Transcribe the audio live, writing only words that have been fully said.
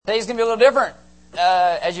Today's going to be a little different.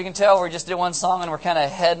 As you can tell, we just did one song and we're kind of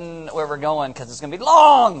heading where we're going because it's going to be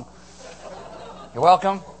long. You're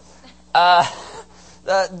welcome. A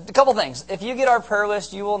couple things. If you get our prayer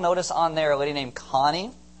list, you will notice on there a lady named Connie.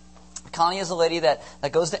 Connie is a lady that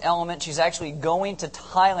goes to Element. She's actually going to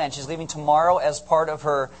Thailand. She's leaving tomorrow as part of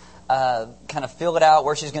her kind of fill it out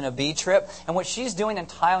where she's going to be trip. And what she's doing in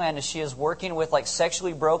Thailand is she is working with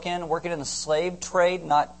sexually broken, working in the slave trade,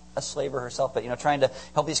 not a slaver herself, but trying to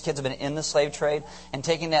help these kids who have been in the slave trade and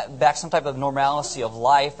taking that back some type of normalcy of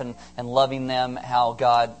life and loving them how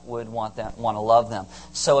God would want to love them.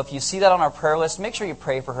 So if you see that on our prayer list, make sure you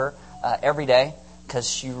pray for her every day because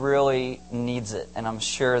she really needs it. And I'm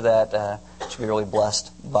sure that she'll be really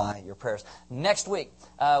blessed by your prayers. Next week,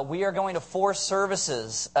 we are going to 4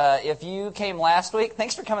 services. If you came last week,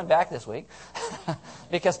 thanks for coming back this week.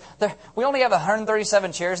 Because we only have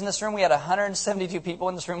 137 chairs in this room. We had 172 people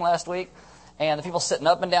in this room last week. And the people sitting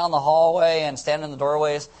up and down the hallway and standing in the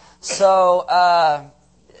doorways. So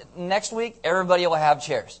next week, everybody will have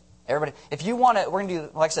chairs. Everybody, if you want to, we're going to do,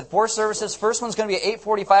 like I said, 4 services. First one's going to be at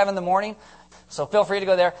 8:45 in the morning. So feel free to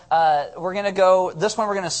go there. We're going to go, this one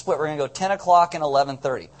we're going to split. We're going to go 10 o'clock and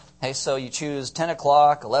 11:30. Okay, so you choose 10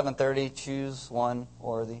 o'clock, 11:30, choose one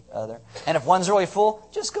or the other. And if one's really full,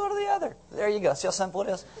 just go to the other. There you go. See how simple it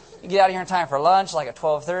is? You get out of here in time for lunch, like at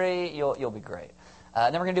 12:30, you'll be great.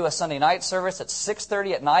 Then we're going to do a Sunday night service at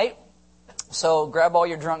 6:30 at night. So grab all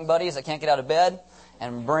your drunk buddies that can't get out of bed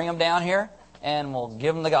and bring them down here, and we'll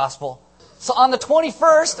give them the gospel. So on the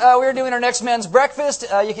 21st, we're doing our next men's breakfast.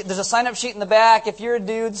 There's a sign-up sheet in the back. If you're a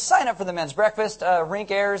dude, sign up for the men's breakfast. Rink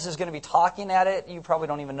Ayers is going to be talking at it. You probably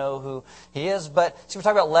don't even know who he is. But so we're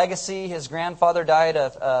talking about legacy. His grandfather died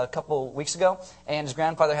a couple weeks ago, and his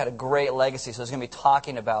grandfather had a great legacy. So he's going to be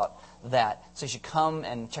talking about that. So you should come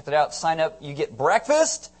and check that out. Sign up. You get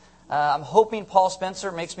breakfast. I'm hoping Paul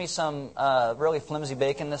Spencer makes me some really flimsy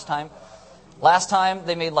bacon this time. Last time,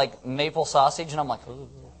 they made maple sausage, and I'm like, ooh.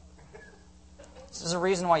 This is a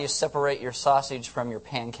reason why you separate your sausage from your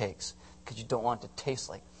pancakes, because you don't want it to taste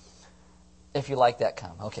like. If you like that,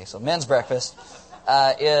 come. Okay, so men's breakfast.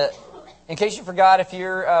 In case you forgot, if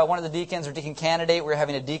you're one of the deacons or deacon candidate, we're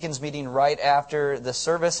having a deacons meeting right after the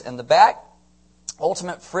service in the back.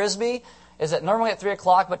 Ultimate Frisbee is normally at 3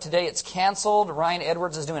 o'clock, but today it's canceled. Ryan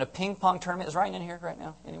Edwards is doing a ping pong tournament. Is Ryan in here right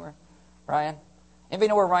now? Anywhere? Ryan? Anybody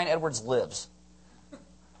know where Ryan Edwards lives?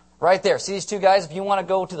 Right there. See these two guys? If you want to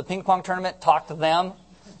go to the ping pong tournament, talk to them,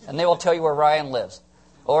 and they will tell you where Ryan lives.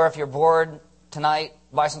 Or if you're bored tonight,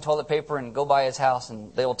 buy some toilet paper and go by his house,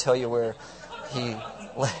 and they will tell you where he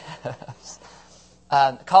lives.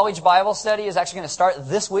 College Bible study is actually going to start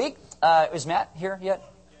this week. Is Matt here yet?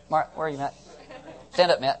 Where are you, Matt?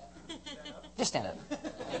 Stand up, Matt. Just stand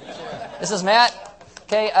up. This is Matt.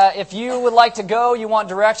 Okay, if you would like to go, you want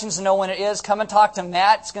directions to know when it is, come and talk to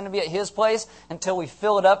Matt. It's going to be at his place until we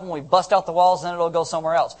fill it up and we bust out the walls, then it'll go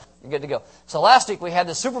somewhere else. You're good to go. So last week we had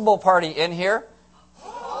the Super Bowl party in here.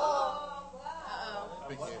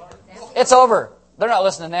 It's over. They're not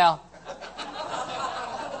listening now.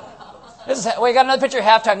 We got another picture of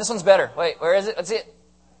halftime. This one's better. Wait, where is it? Let's see it.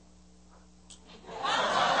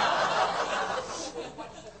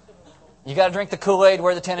 You got to drink the Kool-Aid,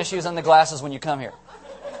 wear the tennis shoes and the glasses when you come here.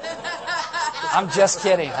 I'm just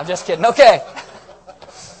kidding. Okay.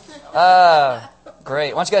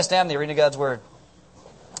 Great. Why don't you guys stand there, reading God's Word.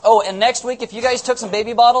 Oh, and next week, if you guys took some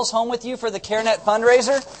baby bottles home with you for the CareNet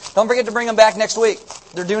fundraiser, don't forget to bring them back next week.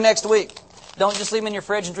 They're due next week. Don't just leave them in your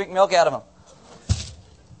fridge and drink milk out of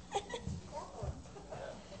them.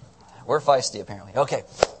 We're feisty, apparently. Okay.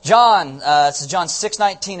 This is John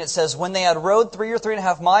 6:19. It says, when they had rowed 3 or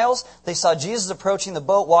 3.5 miles, they saw Jesus approaching the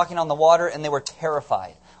boat, walking on the water, and they were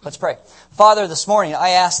terrified. Let's pray. Father, this morning I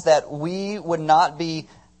ask that we would not be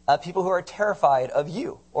people who are terrified of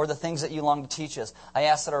you or the things that you long to teach us. I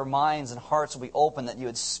ask that our minds and hearts will be open, that you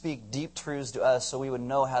would speak deep truths to us so we would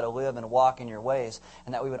know how to live and walk in your ways,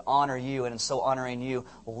 and that we would honor you, and in so honoring you,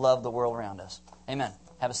 love the world around us. Amen.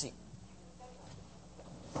 Have a seat.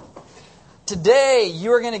 Today,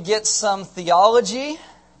 you are going to get some theology.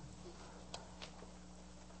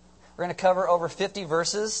 We're going to cover over 50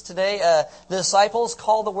 verses today. The disciples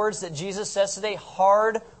call the words that Jesus says today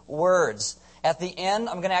hard words. At the end,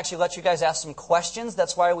 I'm going to actually let you guys ask some questions.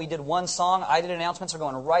 That's why we did one song. I did announcements. We're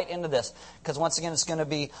going right into this because, once again, it's going to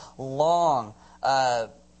be long.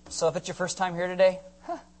 So if it's your first time here today,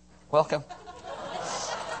 welcome.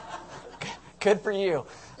 Good for you.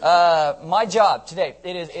 My job today,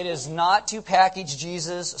 it is not to package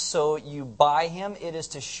Jesus so you buy him. It is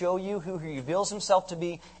to show you who he reveals himself to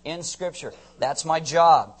be in Scripture. That's my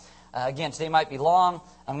job. Again, today might be long.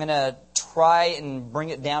 I'm going to try and bring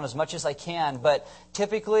it down as much as I can. But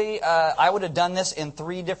typically, I would have done this in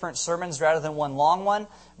 3 different sermons rather than one long one.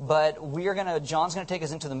 But John's going to take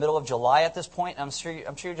us into the middle of July at this point. I'm sure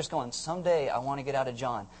you're just going, someday I want to get out of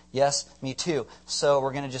John. Yes, me too. So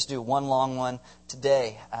we're going to just do one long one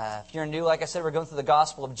today. If you're new, like I said, we're going through the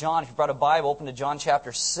Gospel of John. If you brought a Bible, open to John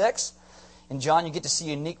chapter 6. In John, you get to see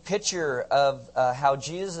a unique picture of how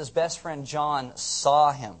Jesus' best friend John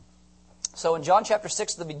saw him. So in John chapter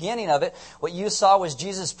 6, the beginning of it, what you saw was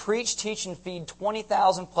Jesus preach, teach, and feed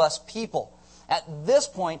 20,000 plus people. At this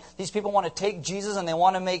point, these people want to take Jesus and they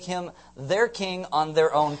want to make him their king on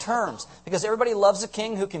their own terms. Because everybody loves a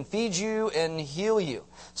king who can feed you and heal you.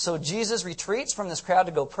 So Jesus retreats from this crowd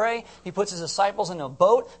to go pray. He puts his disciples in a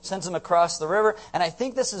boat, sends them across the river. And I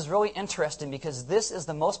think this is really interesting because this is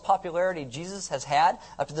the most popularity Jesus has had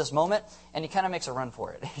up to this moment. And he kind of makes a run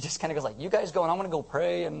for it. He just kind of goes like, you guys go and I'm going to go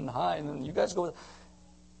pray and hi. And then you guys go.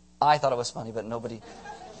 I thought it was funny, but nobody.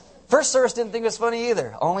 First service didn't think it was funny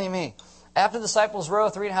either. Only me. After the disciples row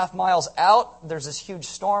 3.5 miles out, there's this huge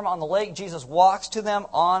storm on the lake. Jesus walks to them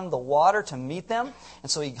on the water to meet them. And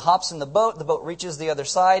so he hops in the boat. The boat reaches the other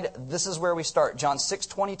side. This is where we start. John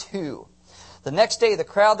 6:22. The next day, the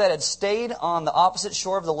crowd that had stayed on the opposite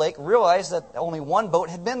shore of the lake realized that only one boat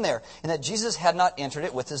had been there, and that Jesus had not entered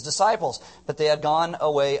it with his disciples, but they had gone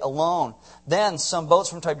away alone. Then some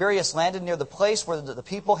boats from Tiberias landed near the place where the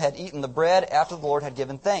people had eaten the bread after the Lord had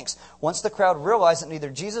given thanks. Once the crowd realized that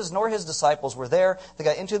neither Jesus nor his disciples were there, they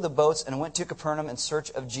got into the boats and went to Capernaum in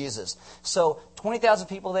search of Jesus. So 20,000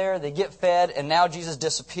 people there, they get fed, and now Jesus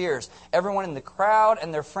disappears. Everyone in the crowd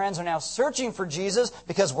and their friends are now searching for Jesus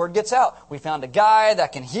because word gets out. We found a guy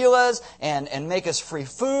that can heal us and make us free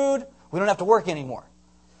food. We don't have to work anymore.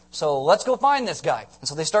 So let's go find this guy. And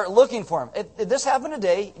so they start looking for him. If this happened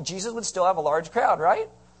today, Jesus would still have a large crowd, right?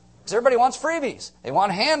 Because everybody wants freebies. They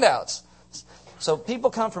want handouts. So people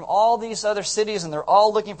come from all these other cities and they're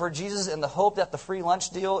all looking for Jesus in the hope that the free lunch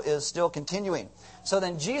deal is still continuing. So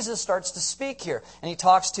then Jesus starts to speak here. And he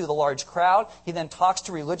talks to the large crowd. He then talks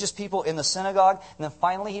to religious people in the synagogue. And then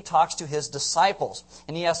finally he talks to his disciples.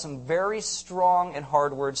 And he has some very strong and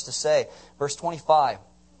hard words to say. Verse 25.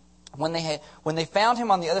 When they found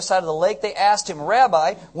him on the other side of the lake, they asked him,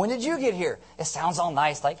 Rabbi, when did you get here? It sounds all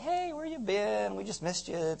nice, like, hey, where you been? We just missed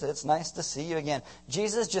you. It's nice to see you again.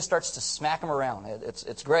 Jesus just starts to smack him around.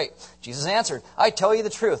 It's great. Jesus answered, I tell you the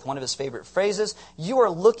truth, one of his favorite phrases. You are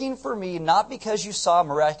looking for me not because you saw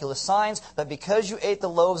miraculous signs, but because you ate the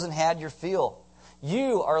loaves and had your fill.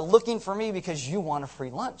 You are looking for me because you want a free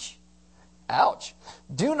lunch. Ouch.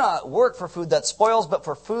 Do not work for food that spoils, but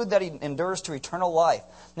for food that endures to eternal life.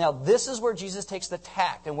 Now, this is where Jesus takes the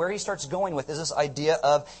tact, and where he starts going with is this idea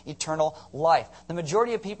of eternal life. The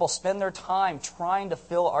majority of people spend their time trying to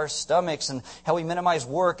fill our stomachs and how we minimize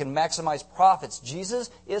work and maximize profits. Jesus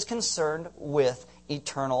is concerned with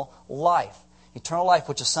eternal life. Eternal life,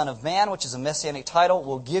 which a Son of Man, which is a messianic title,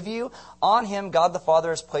 will give you. On him, God the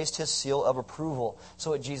Father has placed his seal of approval.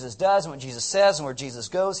 So what Jesus does and what Jesus says and where Jesus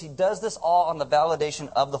goes, he does this all on the validation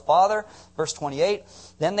of the Father. Verse 28,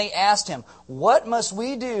 then they asked him, what must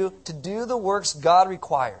we do to do the works God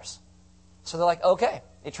requires? So they're like, okay,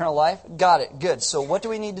 eternal life, got it, good. So what do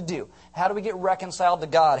we need to do? How do we get reconciled to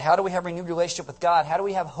God? How do we have renewed relationship with God? How do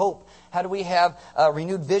we have hope? How do we have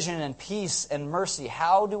renewed vision and peace and mercy?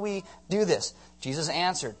 How do we do this? Jesus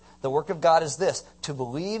answered, the work of God is this, to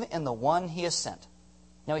believe in the one he has sent.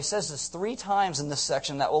 Now he says this 3 times in this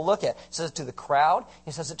section that we'll look at. He says it to the crowd,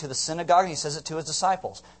 he says it to the synagogue, and he says it to his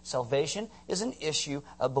disciples. Salvation is an issue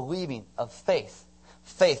of believing, of faith.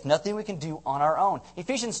 Faith, nothing we can do on our own.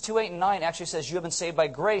 Ephesians 2:8 and 9 actually says you have been saved by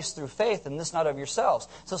grace through faith, and this not of yourselves.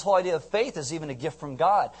 So this whole idea of faith is even a gift from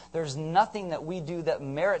God. There's nothing that we do that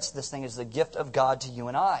merits this thing. It's the gift of God to you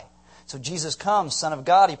and I. So Jesus comes, Son of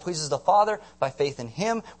God. He pleases the Father. By faith in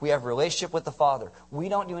him, we have a relationship with the Father. We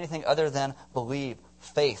don't do anything other than believe,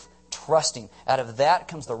 faith, trusting. Out of that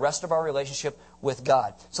comes the rest of our relationship with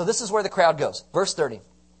God. So this is where the crowd goes. Verse 30.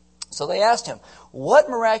 So they asked him, what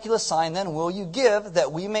miraculous sign then will you give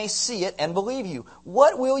that we may see it and believe you?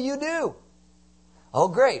 What will you do? Oh,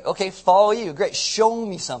 great. Okay, follow you. Great. Show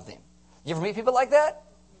me something. You ever meet people like that?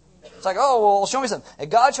 It's like, oh, well, show me something. If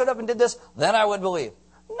God showed up and did this, then I would believe.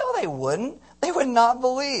 No, they wouldn't. They would not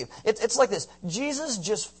believe. It's like this. Jesus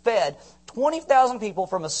just fed 20,000 people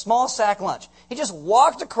from a small sack lunch. He just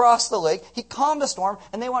walked across the lake. He calmed the storm,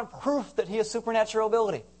 and they want proof that he has supernatural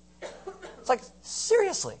ability. It's like,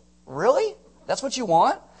 seriously? Really? That's what you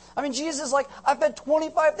want? I mean, Jesus is like, I fed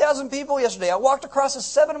 25,000 people yesterday. I walked across a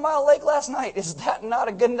 7-mile lake last night. Is that not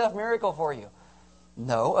a good enough miracle for you?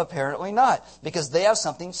 No, apparently not, because they have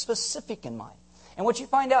something specific in mind. And what you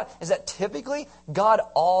find out is that typically God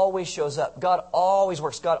always shows up. God always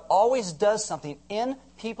works. God always does something in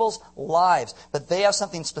people's lives. But they have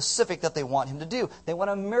something specific that they want Him to do. They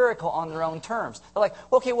want a miracle on their own terms. They're like,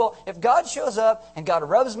 okay, well, if God shows up and God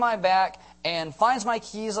rubs my back and finds my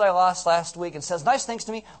keys that I lost last week and says nice things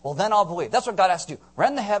to me, well, then I'll believe. That's what God has to do.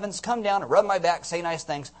 Rend the heavens, come down and rub my back, say nice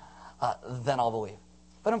things, then I'll believe.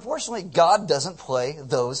 But unfortunately, God doesn't play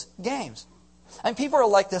those games. And people are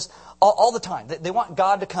like this all the time. They want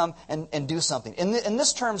God to come and do something. In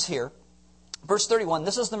this terms here, verse 31,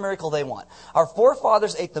 this is the miracle they want. Our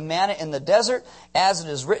forefathers ate the manna in the desert. As it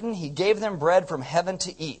is written, He gave them bread from heaven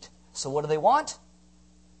to eat. So what do they want?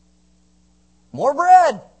 More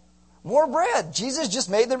bread. More bread. Jesus just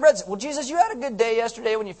made them bread. Well, Jesus, you had a good day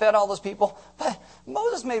yesterday when you fed all those people. But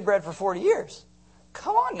Moses made bread for 40 years.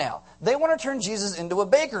 Come on now. They want to turn Jesus into a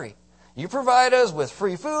bakery. You provide us with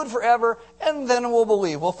free food forever, and then we'll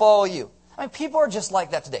believe. We'll follow you. I mean, people are just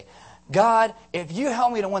like that today. God, if you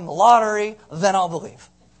help me to win the lottery, then I'll believe.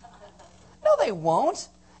 No, they won't.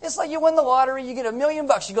 It's like you win the lottery, you get $1 million,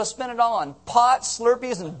 you go spend it all on pot,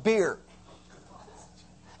 Slurpees, and beer.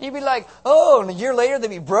 You'd be like, oh, and a year later they'd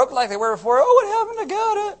be broke like they were before. Oh, what happened to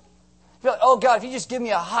God? You'd be like, oh, God, if you just give me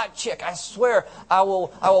a hot chick, I swear I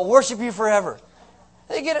will worship you forever.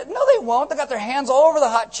 They get it. No, they won't. They got their hands all over the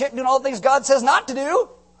hot chick doing all the things God says not to do.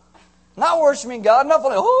 Not worshiping God. Not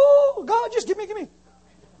like, oh, God, just give me.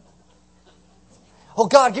 Oh,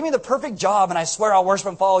 God, give me the perfect job and I swear I'll worship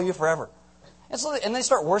and follow you forever. And they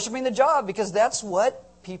start worshiping the job because that's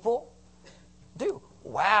what people do.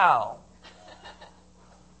 Wow.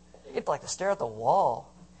 You'd like to stare at the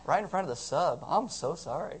wall right in front of the sub. I'm so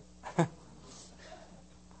sorry.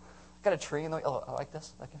 Got a tree in the way. Oh, I like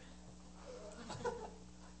this. Okay.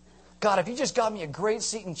 God, if you just got me a great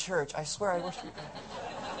seat in church, I swear I'd worship you.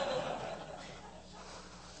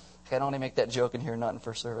 Okay, I don't only make that joke in here, not in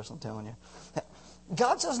first service, I'm telling you.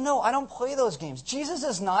 God says, no, I don't play those games. Jesus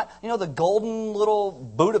is not, the golden little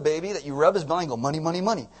Buddha baby that you rub his belly and go, money, money,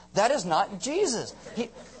 money. That is not Jesus.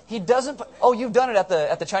 He doesn't, oh, you've done it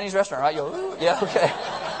at the Chinese restaurant, right? You go, ooh, yeah, okay.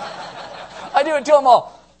 I do it to them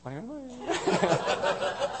all.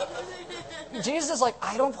 Jesus is like,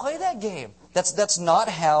 I don't play that game. That's not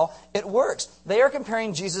how it works. They are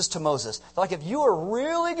comparing Jesus to Moses. They're like, if you were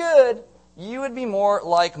really good, you would be more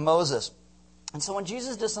like Moses. And so when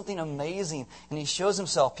Jesus does something amazing and He shows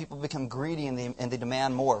Himself, people become greedy and they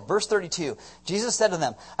demand more. Verse 32, Jesus said to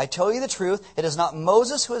them, I tell you the truth, it is not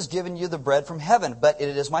Moses who has given you the bread from heaven, but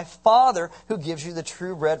it is my Father who gives you the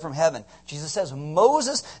true bread from heaven. Jesus says,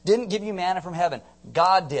 Moses didn't give you manna from heaven.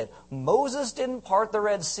 God did. Moses didn't part the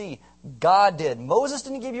Red Sea. God did. Moses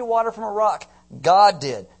didn't give you water from a rock. God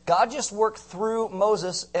did. God just worked through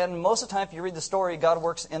Moses, and most of the time, if you read the story, God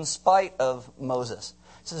works in spite of Moses.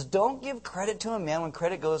 He says, don't give credit to a man when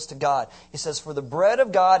credit goes to God. He says, for the bread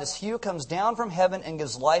of God is He who comes down from heaven and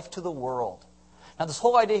gives life to the world. Now, this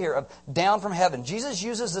whole idea here of down from heaven, Jesus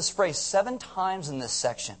uses this phrase 7 times in this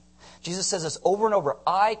section. Jesus says this over and over.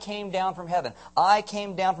 I came down from heaven. I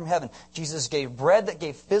came down from heaven. Jesus gave bread that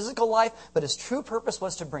gave physical life, but His true purpose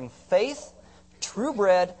was to bring faith, true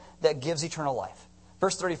bread that gives eternal life.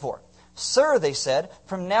 Verse 34. Sir, they said,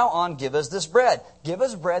 from now on give us this bread. Give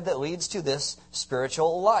us bread that leads to this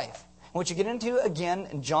spiritual life. And what you get into, again,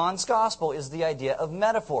 in John's Gospel is the idea of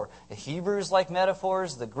metaphor. The Hebrews like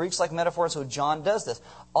metaphors, the Greeks like metaphors, so John does this.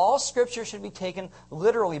 All Scripture should be taken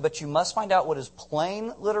literally, but you must find out what is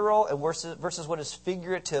plain literal and versus what is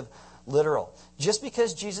figurative literal. Just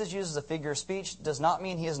because Jesus uses a figure of speech does not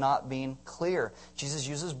mean He is not being clear. Jesus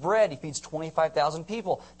uses bread. He feeds 25,000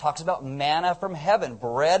 people. Talks about manna from heaven,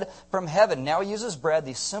 bread from heaven. Now He uses bread,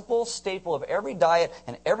 the simple staple of every diet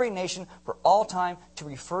and every nation for all time, to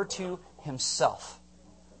refer to Himself.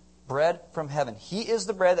 Bread from heaven. He is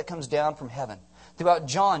the bread that comes down from heaven. Throughout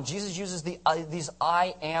John, Jesus uses these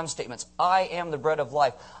I am statements. I am the bread of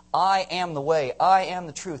life. I am the way. I am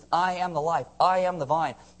the truth. I am the life. I am the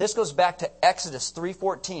vine. This goes back to Exodus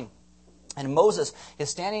 3:14. And Moses is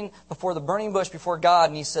standing before the burning bush before God,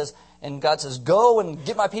 and he says, and God says, go and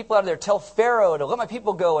get my people out of there. Tell Pharaoh to let my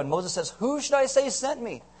people go. And Moses says, who should I say sent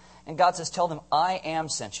me? And God says, tell them, I am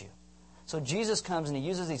sent you. So Jesus comes and He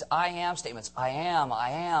uses these I am statements. I am, I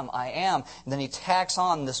am, I am. And then He tacks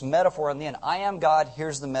on this metaphor in the end. I am God,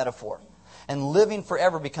 here's the metaphor. And living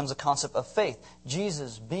forever becomes a concept of faith.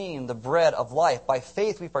 Jesus being the bread of life. By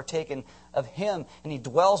faith we partaken of Him, and He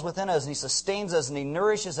dwells within us, and He sustains us, and He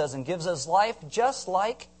nourishes us, and gives us life just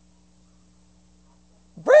like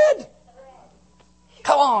bread.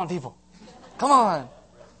 Come on, people. Come on.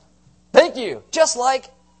 Thank you. Just like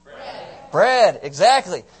bread. Bread,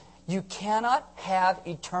 exactly. You cannot have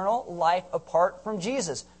eternal life apart from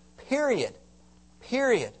Jesus. Period.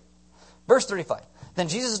 Period. Verse 35. Then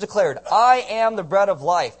Jesus declared, I am the bread of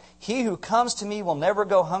life. He who comes to me will never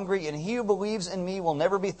go hungry, and he who believes in me will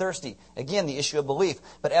never be thirsty. Again, the issue of belief.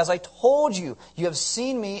 But as I told you, you have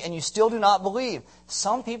seen me, and you still do not believe.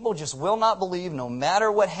 Some people just will not believe no matter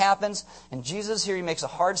what happens. And Jesus here, he makes a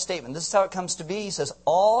hard statement. This is how it comes to be. He says,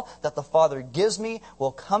 all that the Father gives me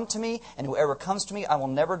will come to me, and whoever comes to me, I will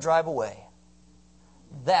never drive away.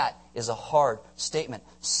 That is a hard statement.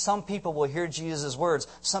 Some people will hear Jesus' words.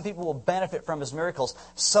 Some people will benefit from His miracles.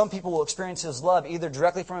 Some people will experience His love either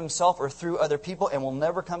directly from Himself or through other people and will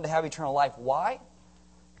never come to have eternal life. Why?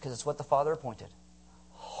 Because it's what the Father appointed.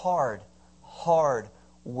 Hard, hard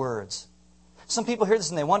words. Some people hear this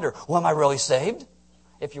and they wonder, well, am I really saved?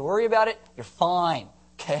 If you worry about it, you're fine.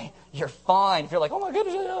 Okay? You're fine. If you're like, oh my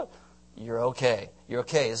goodness, you're okay. You're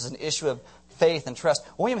okay. This is an issue of faith and trust.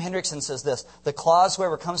 William Hendrickson says this, the clause,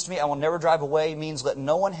 whoever comes to me, I will never drive away, means let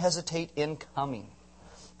no one hesitate in coming.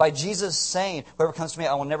 By Jesus saying, whoever comes to me,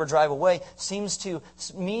 I will never drive away, seems to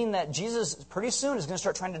mean that Jesus pretty soon is going to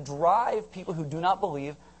start trying to drive people who do not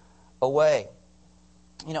believe away.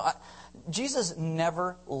 You know, Jesus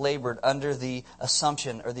never labored under the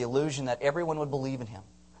assumption or the illusion that everyone would believe in Him,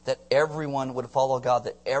 that everyone would follow God,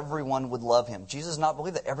 that everyone would love Him. Jesus did not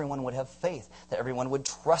believe that everyone would have faith, that everyone would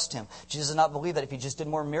trust Him. Jesus did not believe that if He just did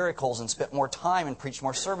more miracles and spent more time and preached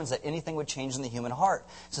more sermons, that anything would change in the human heart.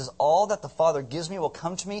 He says, all that the Father gives me will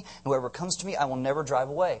come to me, and whoever comes to me, I will never drive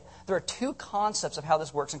away. There are two concepts of how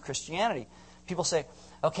this works in Christianity. People say,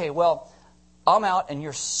 okay, well, I'm out and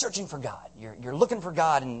you're searching for God. You're looking for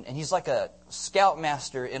God, and He's like a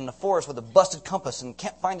scoutmaster in the forest with a busted compass and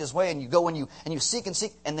can't find his way, and you go and you seek and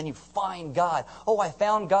seek, and then you find God. Oh, I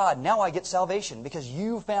found God. Now I get salvation because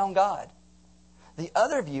you found God. The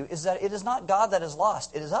other view is that it is not God that is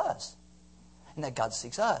lost, it is us. And that God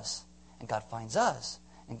seeks us, and God finds us,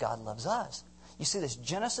 and God loves us. You see this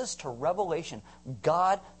Genesis to Revelation,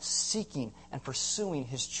 God seeking and pursuing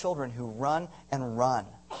His children who run and run.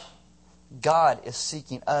 God is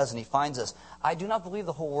seeking us and He finds us. I do not believe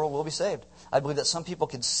the whole world will be saved. I believe that some people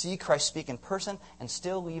could see Christ speak in person and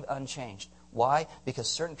still leave unchanged. Why? Because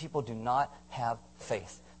certain people do not have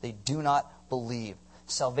faith. They do not believe.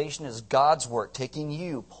 Salvation is God's work, taking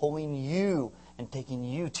you, pulling you, and taking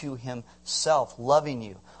you to Himself, loving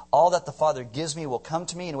you. All that the Father gives me will come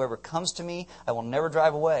to me, and whoever comes to me, I will never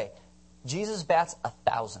drive away. Jesus bats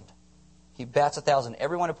 1,000. He bats 1,000.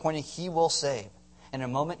 Everyone appointed He will save. In a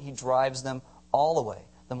moment, He drives them all away.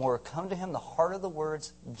 The more come to Him, the harder the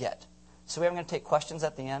words get. So we're going to take questions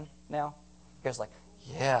at the end now. You guys are like,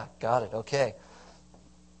 yeah, got it, okay.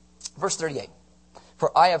 Verse 38.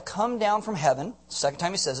 For I have come down from heaven, second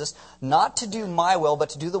time He says this, not to do my will,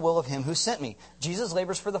 but to do the will of Him who sent me. Jesus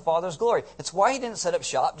labors for the Father's glory. It's why He didn't set up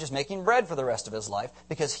shop just making bread for the rest of His life,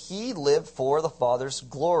 because He lived for the Father's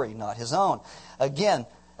glory, not His own. Again,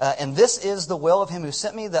 and this is the will of Him who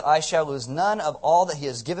sent me, that I shall lose none of all that He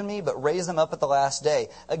has given me, but raise them up at the last day.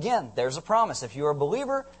 Again, there's a promise. If you're a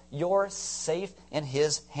believer, you're safe in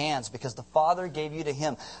His hands, because the Father gave you to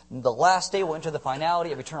Him. The last day will enter the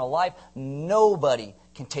finality of eternal life. Nobody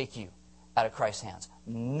can take you out of Christ's hands.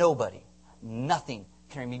 Nobody. Nothing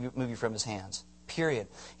can remove you from His hands. Period.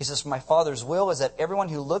 He says, my Father's will is that everyone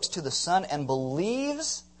who looks to the Son and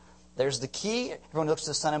believes... There's the key. Everyone looks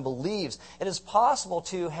to the Son and believes. It is possible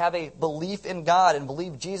to have a belief in God and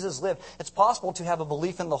believe Jesus lived. It's possible to have a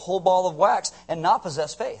belief in the whole ball of wax and not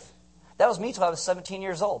possess faith. That was me till I was 17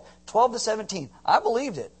 years old. 12 to 17. I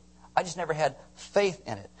believed it. I just never had faith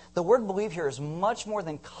in it. The word believe here is much more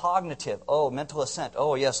than cognitive. Oh, mental assent.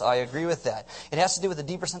 Oh, yes, I agree with that. It has to do with a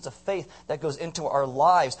deeper sense of faith that goes into our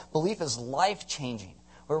lives. Belief is life-changing,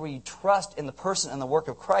 where we trust in the person and the work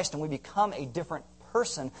of Christ, and we become a different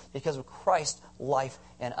person because of Christ's life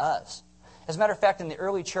in us. As a matter of fact, in the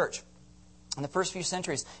early church, in the first few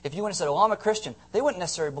centuries, if you went and said, I'm a Christian, they wouldn't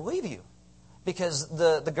necessarily believe you because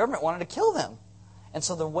the government wanted to kill them. And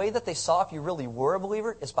so the way that they saw if you really were a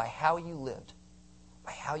believer is by how you lived.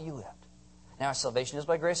 By how you lived. Now, our salvation is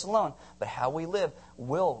by grace alone, but how we live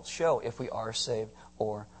will show if we are saved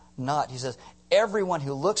or not. He says, everyone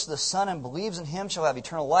who looks to the Son and believes in Him shall have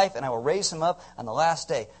eternal life, and I will raise him up on the last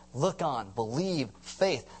day. Look on, believe,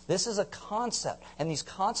 faith. This is a concept, and these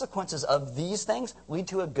consequences of these things lead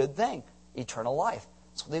to a good thing, eternal life.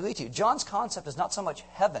 That's what they lead to. John's concept is not so much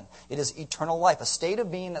heaven. It is eternal life, a state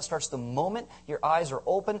of being that starts the moment your eyes are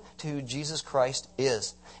open to who Jesus Christ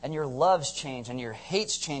is. And your loves change, and your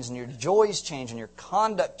hates change, and your joys change, and your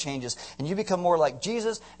conduct changes, and you become more like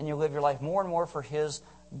Jesus, and you live your life more and more for His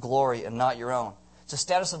glory and not your own. It's a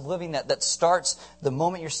status of living that starts the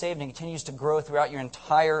moment you're saved and continues to grow throughout your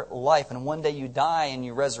entire life. And one day you die and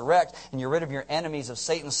you resurrect and you're rid of your enemies of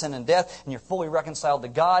Satan, sin, and death, and you're fully reconciled to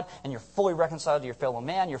God, and you're fully reconciled to your fellow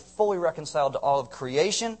man, you're fully reconciled to all of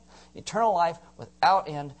creation. Eternal life without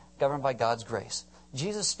end, governed by God's grace.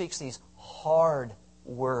 Jesus speaks these hard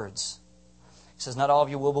words. He says, not all of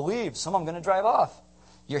you will believe. Some I'm going to drive off.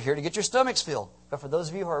 You're here to get your stomachs filled. But for those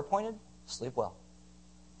of you who are appointed, sleep well.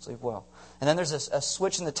 Sleep well. And then there's a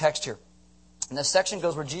switch in the text here. And this section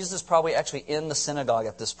goes where Jesus is probably actually in the synagogue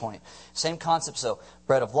at this point. Same concept, so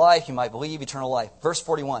bread of life, you might believe, eternal life. Verse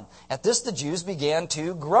 41. At this the Jews began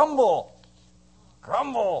to grumble.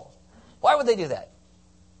 Grumble. Why would they do that?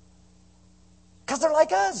 Because they're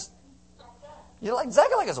like us. You're like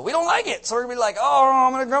exactly like us. We don't like it. So we're going to be like, oh,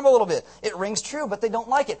 I'm going to grumble a little bit. It rings true, but they don't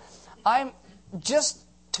like it. I'm just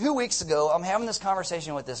 2 weeks ago, I'm having this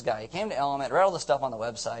conversation with this guy. He came to Element, read all the stuff on the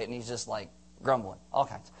website, and he's just like grumbling, all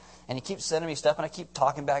kinds. And he keeps sending me stuff, and I keep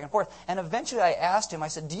talking back and forth. And eventually I asked him, I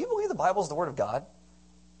said, do you believe the Bible is the Word of God?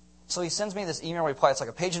 So he sends me this email reply. It's like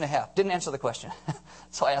a page and a half. Didn't answer the question.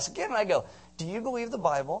 So I ask again, and I go, do you believe the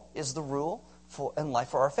Bible is the rule and life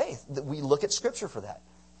for our faith? That we look at Scripture for that.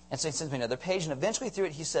 And so he sends me another page, and eventually through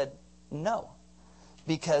it he said, no.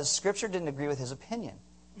 Because Scripture didn't agree with his opinion.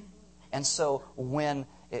 And so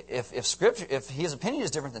if his opinion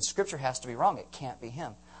is different, then Scripture has to be wrong. It can't be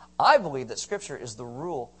him. I believe that Scripture is the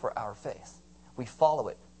rule for our faith. We follow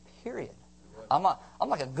it, period. I'm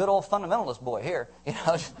like a good old fundamentalist boy here,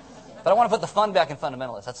 but I want to put the fun back in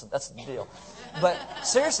fundamentalist. That's the deal. But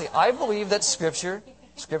seriously, I believe that Scripture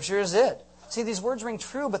is it. See, these words ring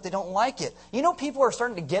true, but they don't like it. You know, people are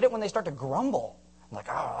starting to get it when they start to grumble. Like,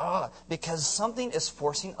 because something is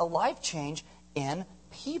forcing a life change in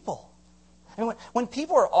people. I mean, when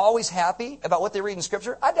people are always happy about what they read in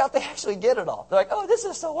Scripture, I doubt they actually get it all. They're like, oh, this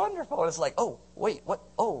is so wonderful. And it's like, oh, wait, what?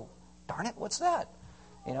 Oh, darn it, what's that?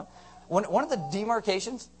 One of the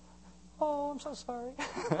demarcations, I'm so sorry.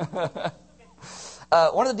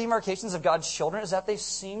 One of the demarcations of God's children is that they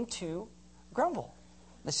seem to grumble.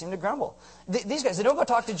 They seem to grumble. These guys, they don't go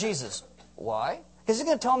talk to Jesus. Why? Because he's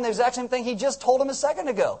going to tell them the exact same thing he just told them a second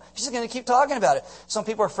ago. He's just going to keep talking about it. Some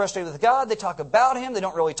people are frustrated with God. They talk about Him. They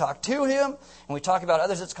don't really talk to Him. When we talk about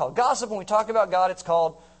others, it's called gossip. When we talk about God, it's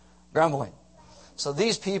called grumbling. So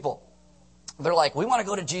these people, they're like, we want to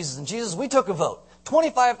go to Jesus. And Jesus, we took a vote.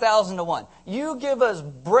 25,000 to 1. You give us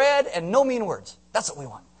bread and no mean words. That's what we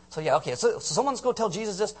want. So yeah, okay. So someone's going to tell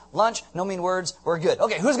Jesus this. Lunch, no mean words. We're good.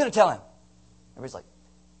 Okay, who's going to tell him? Everybody's like,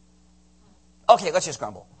 okay, let's just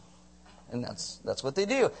grumble. And that's what they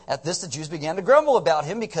do. At this, the Jews began to grumble about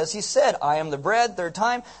him because he said, I am the bread. Third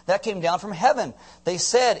time, that came down from heaven. They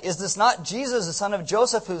said, is this not Jesus, the son of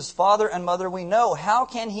Joseph, whose father and mother we know? How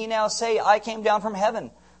can he now say, I came down from heaven?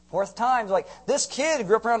 Fourth time, like, this kid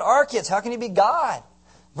grew up around our kids. How can he be God?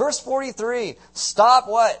 Verse 43, stop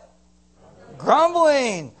what?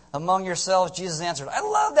 Grumbling among yourselves, Jesus answered. I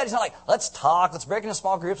love that. He's not like, let's talk. Let's break into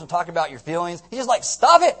small groups and talk about your feelings. He's just like,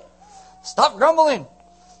 stop it. Stop grumbling.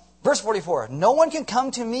 Verse 44, no one can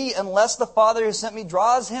come to me unless the Father who sent me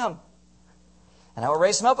draws him. And I will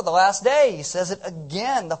raise him up at the last day. He says it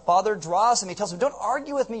again. The Father draws him. He tells him, don't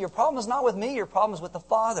argue with me. Your problem is not with me. Your problem is with the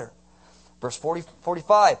Father. Verse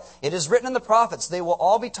 45, it is written in the prophets, they will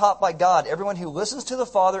all be taught by God. Everyone who listens to the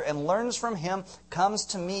Father and learns from Him comes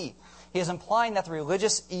to me. He is implying that the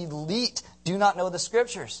religious elite do not know the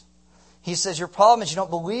Scriptures. He says your problem is you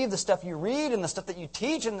don't believe the stuff you read and the stuff that you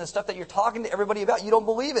teach and the stuff that you're talking to everybody about. You don't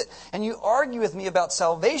believe it. And you argue with me about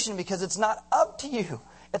salvation because it's not up to you.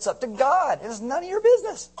 It's up to God. It is none of your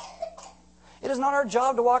business. It is not our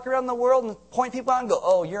job to walk around the world and point people out and go,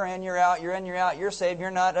 oh, you're in, you're out, you're in, you're out, you're saved,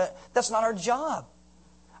 you're not. That's not our job.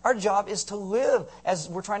 Our job is to live as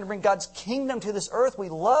we're trying to bring God's kingdom to this earth. We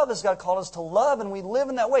love as God called us to love, and we live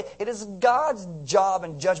in that way. It is God's job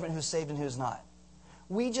and judgment who's saved and who's not.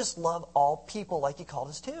 We just love all people like He called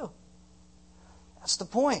us to. That's the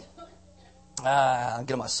point. I'm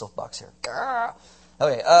getting my soapbox here.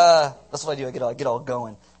 Okay, that's what I do. I get all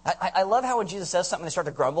going. I love how when Jesus says something, they start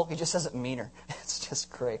to grumble. He just says it meaner. It's just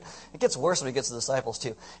great. It gets worse when He gets to the disciples too.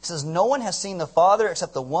 He says, no one has seen the Father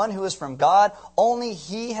except the one who is from God. Only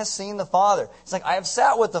He has seen the Father. It's like, I have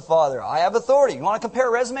sat with the Father. I have authority. You want to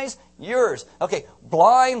compare resumes? Yours. Okay,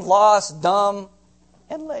 blind, lost, dumb,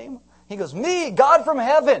 and lame. He goes, me, God from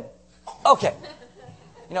heaven. Okay.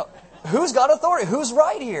 Who's got authority? Who's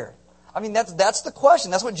right here? I mean, that's the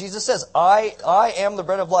question. That's what Jesus says. I am the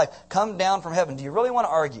bread of life. Come down from heaven. Do you really want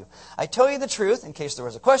to argue? I tell you the truth, in case there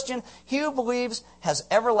was a question. He who believes has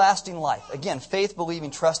everlasting life. Again, faith,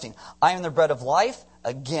 believing, trusting. I am the bread of life.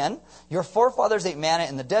 Again, your forefathers ate manna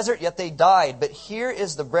in the desert, yet they died. But here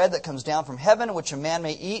is the bread that comes down from heaven, which a man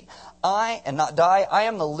may eat, and not die. I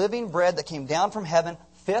am the living bread that came down from heaven.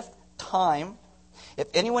 Fifth time. If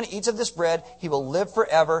anyone eats of this bread, he will live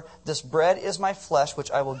forever. This bread is my flesh, which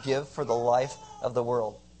I will give for the life of the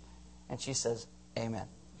world. And she says, amen.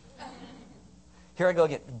 Here I go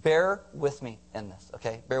again. Bear with me in this,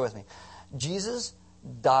 okay? Bear with me. Jesus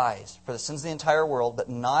dies for the sins of the entire world, but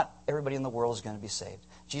not everybody in the world is going to be saved.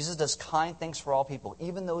 Jesus does kind things for all people,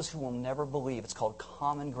 even those who will never believe. It's called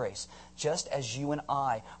common grace. Just as you and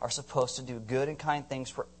I are supposed to do good and kind things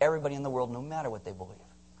for everybody in the world, no matter what they believe.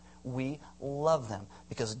 We love them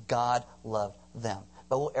because God loved them.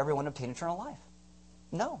 But will everyone obtain eternal life?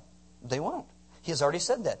 No, they won't. He has already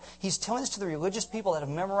said that. He's telling this to the religious people that have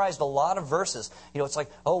memorized a lot of verses. It's like,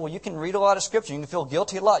 oh, well, you can read a lot of Scripture, you can feel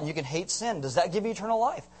guilty a lot, and you can hate sin. Does that give you eternal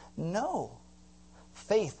life? No.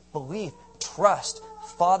 Faith, belief, trust.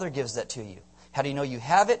 Father gives that to you. How do you know you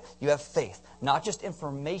have it? You have faith. Not just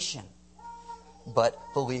information, but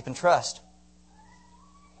belief and trust.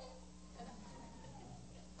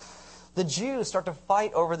 The Jews start to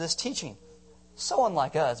fight over this teaching. So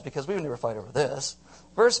unlike us, because we would never fight over this.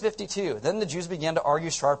 Verse 52, then the Jews began to argue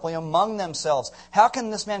sharply among themselves. How can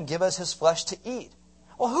this man give us his flesh to eat?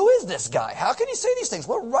 Well, who is this guy? How can he say these things?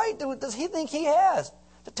 What right does he think he has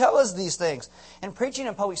to tell us these things? In preaching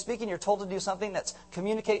and public speaking, you're told to do something that's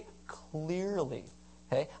communicate clearly.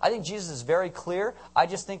 Okay? I think Jesus is very clear. I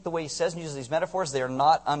just think the way he says and uses these metaphors, they are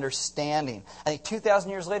not understanding. I think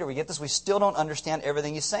 2,000 years later, we get this, we still don't understand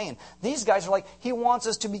everything he's saying. These guys are like, he wants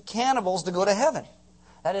us to be cannibals to go to heaven.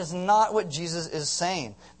 That is not what Jesus is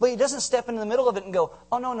saying. But he doesn't step into the middle of it and go,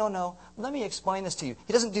 oh, no, let me explain this to you.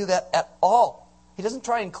 He doesn't do that at all. He doesn't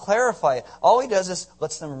try and clarify it. All he does is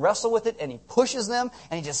lets them wrestle with it, and he pushes them,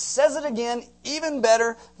 and he just says it again, even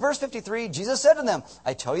better. Verse 53, Jesus said to them,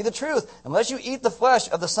 I tell you the truth, unless you eat the flesh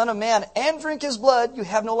of the Son of Man and drink his blood, you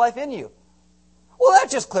have no life in you. Well,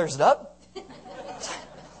 that just clears it up.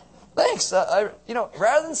 Thanks.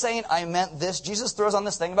 Rather than saying, I meant this, Jesus throws on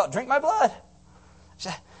this thing about drink my blood.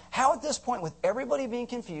 How at this point, with everybody being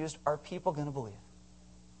confused, are people going to believe?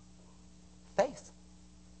 Faith.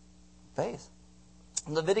 Faith.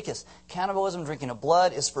 In Leviticus, cannibalism, drinking of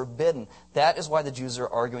blood is forbidden. That is why the Jews are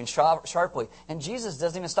arguing sharply. And Jesus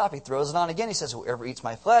doesn't even stop. He throws it on again. He says, whoever eats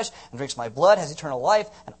my flesh and drinks my blood has eternal life,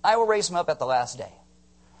 and I will raise him up at the last day.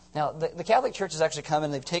 Now, the Catholic Church has actually come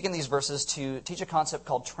and they've taken these verses to teach a concept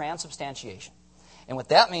called transubstantiation. And what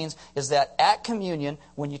that means is that at communion,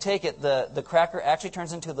 when you take it, the cracker actually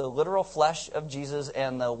turns into the literal flesh of Jesus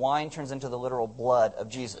and the wine turns into the literal blood of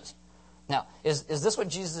Jesus. Now, is this what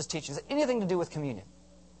Jesus is teaching? Is it anything to do with communion?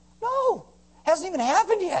 No. It hasn't even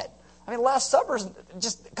happened yet. I mean, the Last Supper's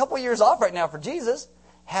just a couple of years off right now for Jesus.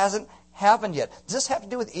 Hasn't happened yet. Does this have to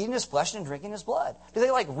do with eating his flesh and drinking his blood? Do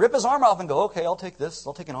they rip his arm off and go, okay, I'll take this.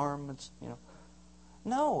 I'll take an arm.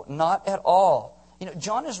 No, not at all.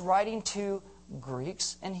 John is writing to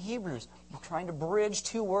Greeks and Hebrews, trying to bridge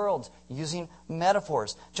two worlds using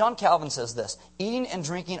metaphors. John Calvin says this, eating and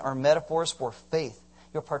drinking are metaphors for faith.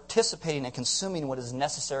 You're participating and consuming what is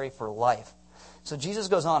necessary for life. So Jesus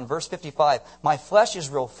goes on, verse 55, my flesh is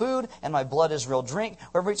real food and my blood is real drink.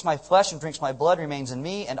 Whoever eats my flesh and drinks my blood remains in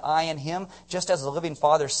me and I in him. Just as the living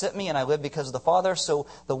Father sent me and I live because of the Father, so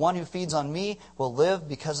the one who feeds on me will live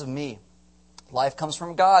because of me. Life comes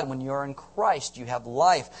from God. When you are in Christ, you have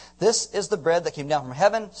life. This is the bread that came down from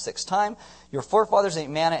heaven, 6th time. Your forefathers ate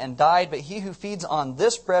manna and died, but he who feeds on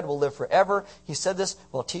this bread will live forever. He said this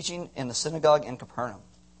while teaching in the synagogue in Capernaum.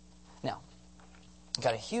 Now,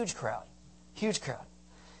 got a huge crowd. Huge crowd.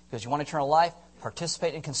 Because you want eternal life?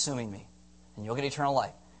 Participate in consuming me, and you'll get eternal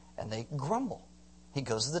life. And they grumble. He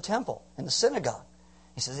goes to the temple, in the synagogue.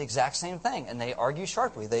 He says the exact same thing, and they argue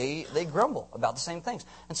sharply. They grumble about the same things.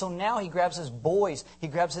 And so now he grabs his boys, he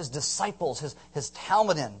grabs his disciples, his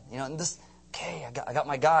Talmudim, and this, okay, I got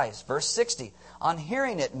my guys. Verse 60, on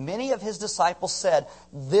hearing it, many of his disciples said,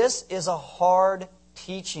 this is a hard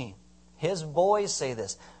teaching. His boys say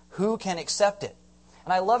this. Who can accept it?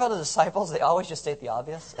 And I love how the disciples, they always just state the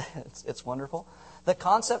obvious. It's wonderful. The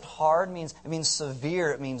concept hard means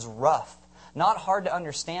severe, it means rough. Not hard to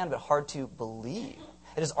understand, but hard to believe.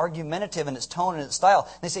 It is argumentative in its tone and its style.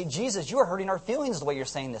 And they say, Jesus, you are hurting our feelings the way you're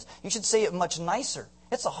saying this. You should say it much nicer.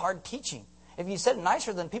 It's a hard teaching. If you said it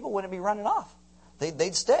nicer, then people wouldn't be running off.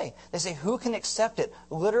 They'd stay. They say, who can accept it?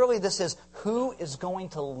 Literally, this is, who is going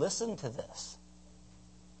to listen to this?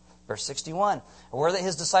 Verse 61. Aware that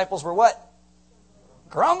his disciples were what?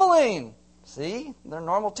 Grumbling. See? They're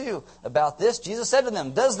normal too. About this, Jesus said to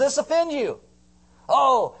them, does this offend you?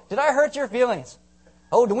 Oh, did I hurt your feelings?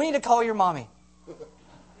 Oh, do we need to call your mommy?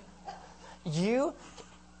 You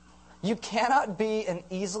cannot be an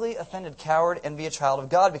easily offended coward and be a child of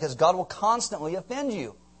God, because God will constantly offend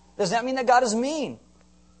you. Does that mean that God is mean?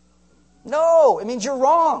 No, it means you're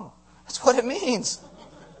wrong. That's what it means.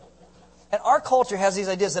 And our culture has these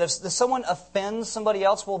ideas that if someone offends somebody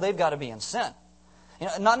else, well, they've got to be in sin.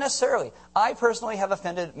 Not necessarily. I personally have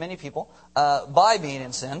offended many people by being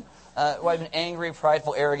in sin. I've been angry,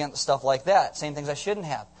 prideful, arrogant, stuff like that. Saying things I shouldn't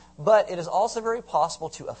have. But it is also very possible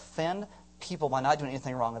to offend people by not doing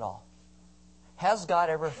anything wrong at all. Has God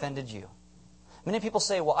ever offended you? Many people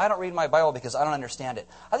say, well, I don't read my Bible because I don't understand it.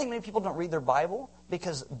 I think many people don't read their Bible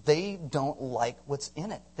because they don't like what's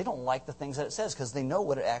in it. They don't like the things that it says because they know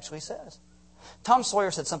what it actually says. Tom Sawyer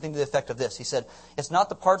said something to the effect of this. He said, it's not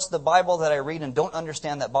the parts of the Bible that I read and don't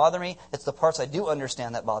understand that bother me. It's the parts I do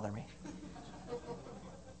understand that bother me.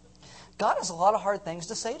 God has a lot of hard things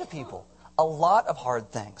to say to people. A lot of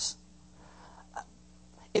hard things.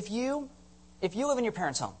 If you live in your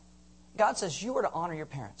parents' home, God says you are to honor your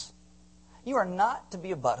parents. You are not to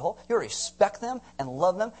be a butthole. You are to respect them and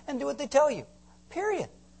love them and do what they tell you. Period.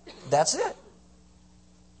 That's it.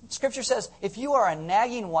 Scripture says if you are a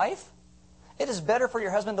nagging wife, it is better for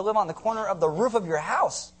your husband to live on the corner of the roof of your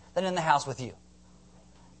house than in the house with you.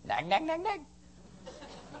 Nag, nag, nag, nag.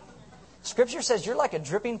 Scripture says you're like a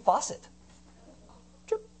dripping faucet.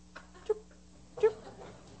 Drip, drip, drip.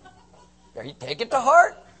 You take it to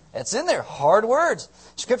heart. It's in there. Hard words.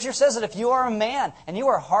 Scripture says that if you are a man and you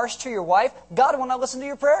are harsh to your wife, God will not listen to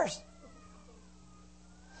your prayers.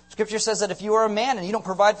 Scripture says that if you are a man and you don't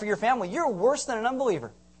provide for your family, you're worse than an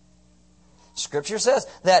unbeliever. Scripture says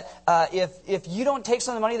that if you don't take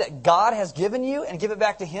some of the money that God has given you and give it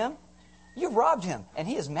back to Him, you've robbed Him and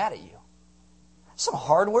He is mad at you. Some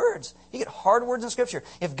hard words. You get hard words in Scripture.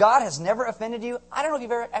 If God has never offended you, I don't know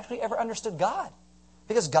if you've ever understood God,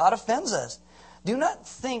 because God offends us. Do not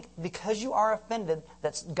think because you are offended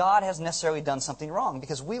that God has necessarily done something wrong,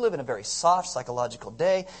 because we live in a very soft psychological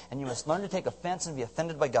day, and you must learn to take offense and be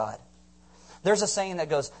offended by God. There's a saying that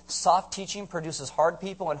goes, soft teaching produces hard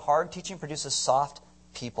people, and hard teaching produces soft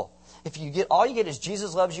people. If all you get is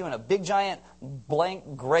Jesus loves you and a big giant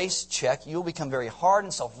blank grace check, you'll become very hard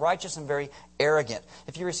and self-righteous and very arrogant.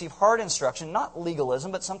 If you receive hard instruction, not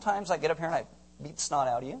legalism, but sometimes I get up here and I beat the snot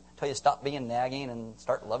out of you, tell you to stop being nagging and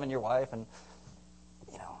start loving your wife, and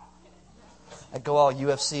I go all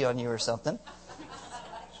UFC on you or something.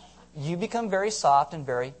 You become very soft and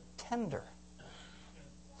very tender.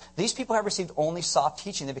 These people have received only soft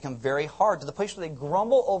teaching. They become very hard to the place where they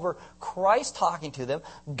grumble over Christ talking to them,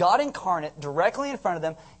 God incarnate directly in front of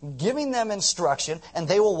them, giving them instruction, and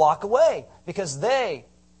they will walk away because they,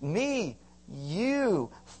 me,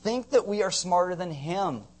 you, think that we are smarter than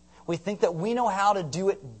Him. We think that we know how to do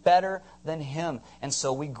it better than Him, and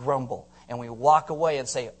so we grumble. And we walk away and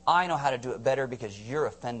say, I know how to do it better because you're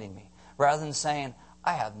offending me. Rather than saying,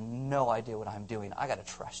 I have no idea what I'm doing. I got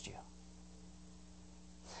to trust you.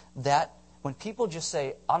 That, when people just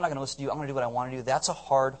say, I'm not going to listen to you, I'm going to do what I want to do, that's a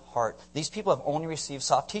hard heart. These people have only received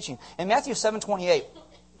soft teaching. In Matthew 7:28, it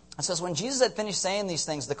says, when Jesus had finished saying these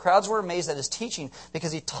things, the crowds were amazed at His teaching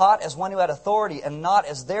because He taught as one who had authority and not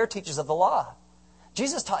as their teachers of the law.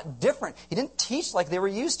 Jesus taught different. He didn't teach like they were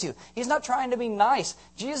used to. He's not trying to be nice.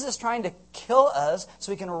 Jesus is trying to kill us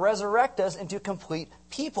so He can resurrect us into complete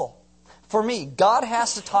people. For me, God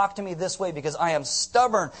has to talk to me this way because I am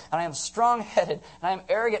stubborn and I am strong-headed and I am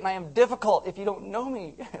arrogant and I am difficult. If you don't know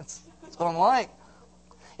me, that's what I'm like.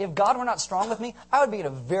 If God were not strong with me, I would be in a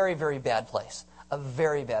very, very bad place. A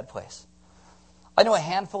very bad place. I know a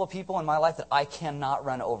handful of people in my life that I cannot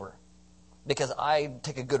run over because I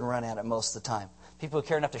take a good run at it most of the time. People who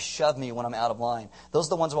care enough to shove me when I'm out of line. Those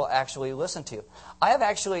are the ones we'll actually listen to. I have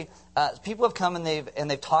actually, people have come and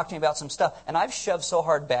they've talked to me about some stuff, and I've shoved so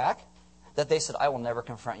hard back that they said, I will never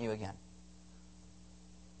confront you again.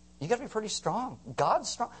 You got to be pretty strong. God's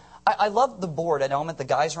strong. I love the board at Element. The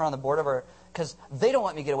guys are on the board of our, because they don't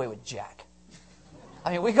let me get away with jack.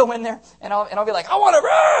 I mean, we go in there, and I'll be like, I want to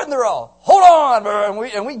run. And they're all, hold on,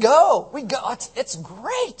 and we go. It's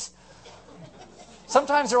great.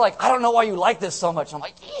 Sometimes they're like, I don't know why you like this so much. I'm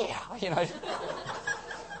like, yeah, Because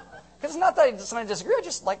it's not that I disagree, I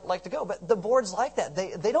just like to go. But the board's like that.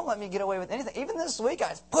 They don't let me get away with anything. Even this week,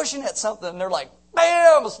 I was pushing at something, and they're like,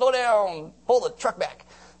 bam, slow down, pull the truck back.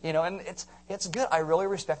 And it's good. I really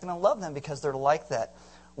respect them and love them because they're like that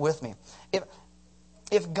with me.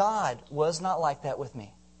 If God was not like that with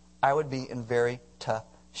me, I would be in very tough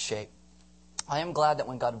shape. I am glad that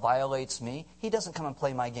when God violates me, He doesn't come and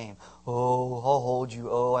play my game. Oh, I'll hold you.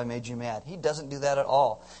 Oh, I made you mad. He doesn't do that at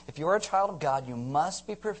all. If you are a child of God, you must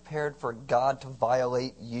be prepared for God to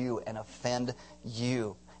violate you and offend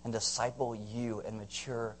you. and disciple you and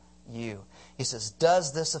mature you. He says,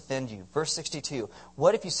 does this offend you? Verse 62,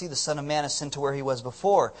 what if you see the Son of Man ascend to where he was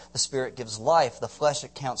before? The Spirit gives life. The flesh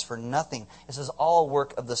accounts for nothing. This is all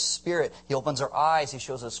work of the Spirit. He opens our eyes. He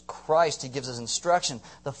shows us Christ. He gives us instruction.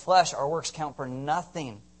 The flesh, our works count for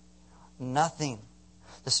nothing. Nothing.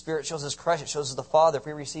 The Spirit shows us Christ. It shows us the Father. If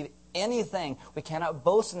we receive anything, we cannot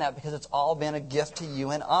boast in that because it's all been a gift to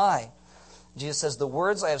you and I. Jesus says, the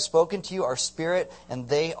words I have spoken to you are spirit and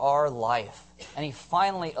they are life. And he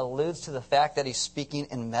finally alludes to the fact that he's speaking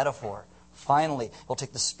in metaphor. Finally, he'll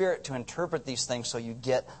take the Spirit to interpret these things so you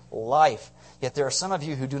get life. Yet there are some of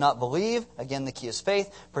you who do not believe. Again, the key is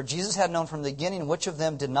faith. For Jesus had known from the beginning which of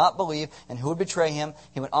them did not believe and who would betray him.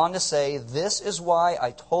 He went on to say, this is why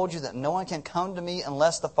I told you that no one can come to me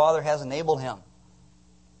unless the Father has enabled him.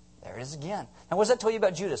 There it is again. Now, what does that tell you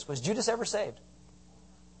about Judas? Was Judas ever saved?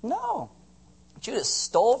 No. Judas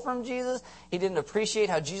stole from Jesus. He didn't appreciate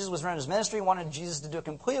how Jesus was running his ministry. He wanted Jesus to do it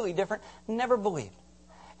completely different. Never believed.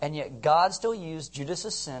 And yet God still used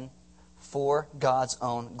Judas' sin for God's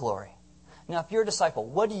own glory. Now, if you're a disciple,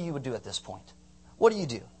 what do you do at this point? What do you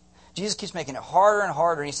do? Jesus keeps making it harder and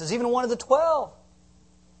harder. And he says, even one of the 12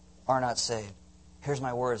 are not saved. Here's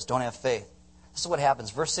my words. Don't have faith. This is what happens.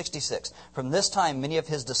 Verse 66. From this time, many of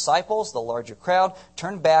his disciples, the larger crowd,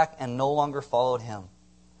 turned back and no longer followed him.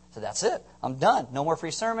 So that's it. I'm done. No more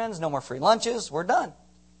free sermons, no more free lunches. We're done.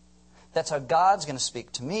 That's how God's going to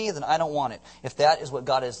speak to me, then I don't want it. If that is what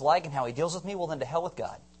God is like and how he deals with me, well, then to hell with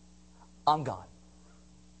God. I'm gone.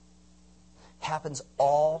 Happens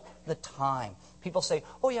all the time. People say,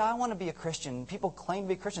 oh yeah, I want to be a Christian. People claim to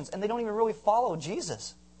be Christians, and they don't even really follow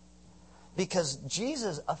Jesus. Because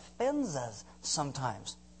Jesus offends us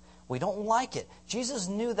sometimes. We don't like it. Jesus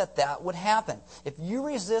knew that that would happen. If you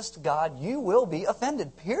resist God, you will be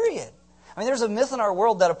offended, period. I mean, there's a myth in our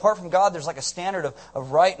world that apart from God, there's like a standard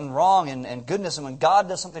of right and wrong and goodness. And when God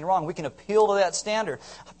does something wrong, we can appeal to that standard.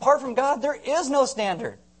 Apart from God, there is no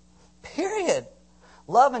standard, period.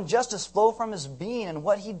 Love and justice flow from his being, and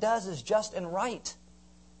what he does is just and right.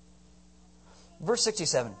 Verse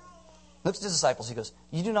 67. Looks at his disciples. He goes,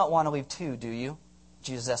 you do not want to leave too, do you?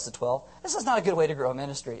 Jesus asked the 12. This is not a good way to grow a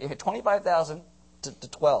ministry. 25,000 to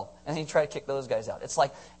 12. And then you try to kick those guys out. It's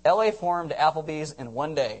like LA Forum to Applebee's in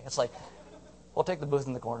one day. It's like, we'll take the booth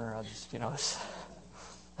in the corner.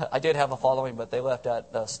 I did have a following, but they left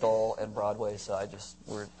at Stoll and Broadway, so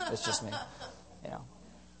it's just me.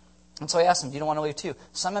 And so I asked him, do you don't want to leave too?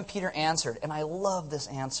 Simon Peter answered, and I love this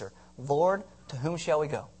answer. Lord, to whom shall we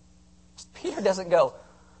go? Peter doesn't go,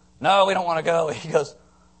 no, we don't want to go. He goes,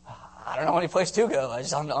 I don't know any place to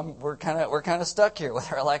go. We're kind of stuck here,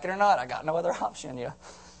 whether I like it or not. I got no other option.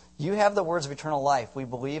 You have the words of eternal life. We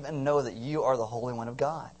believe and know that you are the Holy One of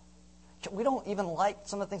God. We don't even like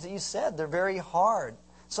some of the things that you said. They're very hard.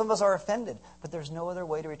 Some of us are offended, but there's no other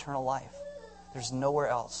way to eternal life. There's nowhere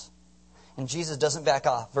else. And Jesus doesn't back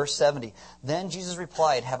off. Verse 70. Then Jesus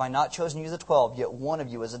replied, have I not chosen you the 12, yet one of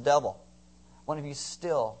you is a devil. One of you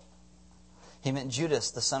still. He meant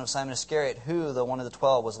Judas, the son of Simon Iscariot, who, though one of the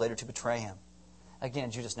 12, was later to betray him.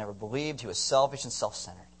 Again, Judas never believed. He was selfish and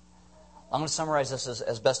self-centered. I'm going to summarize this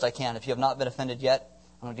as best I can. If you have not been offended yet,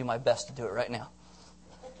 I'm going to do my best to do it right now.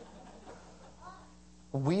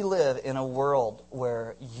 We live in a world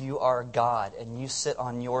where you are God and you sit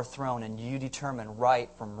on your throne and you determine right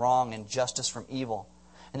from wrong and justice from evil.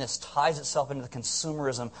 And this ties itself into the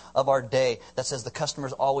consumerism of our day that says the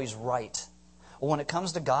customer's always right. Well, when it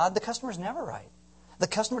comes to God, the customer's never right. The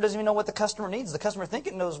customer doesn't even know what the customer needs. The customer thinks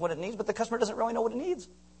it knows what it needs, but the customer doesn't really know what it needs.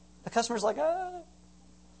 The customer's like,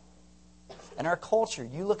 In our culture,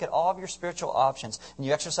 you look at all of your spiritual options and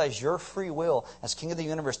you exercise your free will as King of the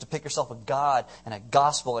universe to pick yourself a God and a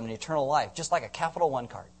gospel and an eternal life, just like a Capital One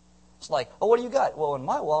card. It's like, oh, what do you got? Well, in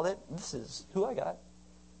my wallet, this is who I got.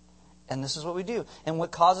 And this is what we do. And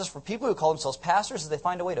what causes for people who call themselves pastors is they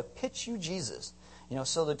find a way to pitch you Jesus.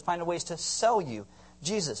 So they find ways to sell you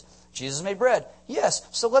Jesus. Jesus made bread. Yes.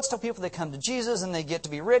 So let's tell people they come to Jesus and they get to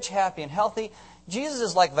be rich, happy, and healthy. Jesus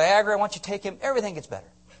is like Viagra. Once you take him, everything gets better.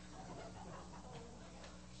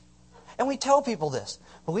 And we tell people this.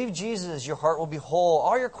 Believe Jesus, your heart will be whole.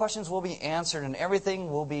 All your questions will be answered and everything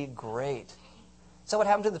will be great. Is that what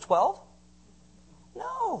happened to the 12?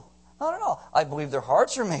 No, not at all. I believe their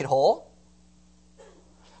hearts are made whole.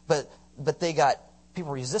 But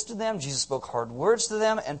people resisted them. Jesus spoke hard words to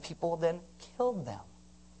them, and people then killed them.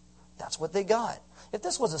 That's what they got. If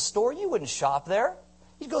this was a store, you wouldn't shop there.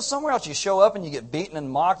 You'd go somewhere else. You show up and you get beaten and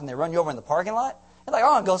mocked, and they run you over in the parking lot. You're like,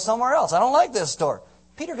 oh, I'll go somewhere else. I don't like this store.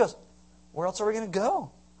 Peter goes, where else are we going to go?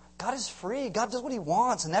 God is free. God does what He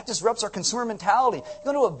wants, and that disrupts our consumer mentality. You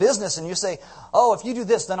go to a business and you say, oh, if you do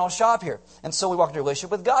this, then I'll shop here. And so we walk into a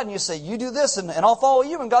relationship with God and you say, you do this and I'll follow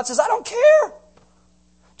you. And God says, I don't care.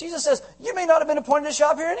 Jesus says, you may not have been appointed to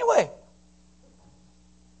shop here anyway.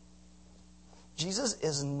 Jesus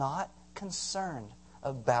is not concerned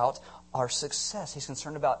about our success. He's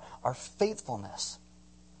concerned about our faithfulness.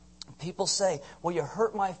 People say, well, you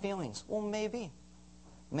hurt my feelings. Well, maybe.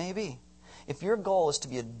 Maybe. If your goal is to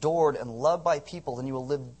be adored and loved by people, then you will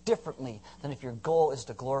live differently than if your goal is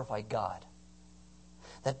to glorify God.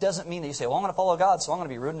 That doesn't mean that you say, well, I'm going to follow God, so I'm going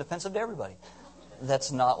to be rude and offensive to everybody.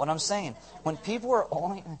 That's not what I'm saying. When people are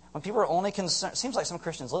only concerned, seems like some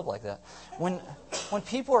Christians live like that. When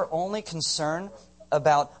people are only concerned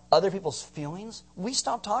about other people's feelings, we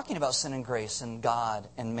stop talking about sin and grace and God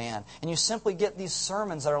and man. And you simply get these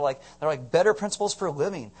sermons that are like better principles for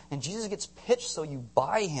living. And Jesus gets pitched so you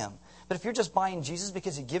buy Him. But if you're just buying Jesus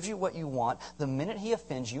because He gives you what you want, the minute He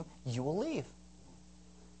offends you, you will leave.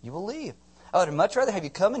 You will leave. I would much rather have you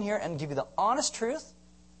come in here and give you the honest truth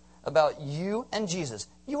about you and Jesus.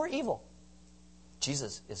 You are evil.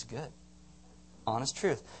 Jesus is good. Honest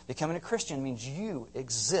truth. Becoming a Christian means you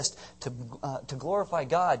exist to glorify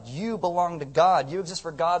God. You belong to God. You exist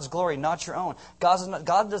for God's glory, not your own.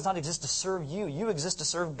 God does not exist to serve you. You exist to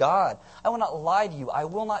serve God. I will not lie to you. I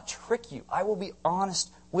will not trick you. I will be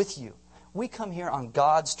honest with you. We come here on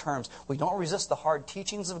God's terms. We don't resist the hard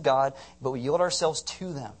teachings of God, but we yield ourselves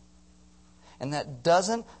to them. And that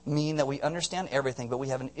doesn't mean that we understand everything, but we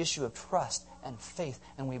have an issue of trust and faith,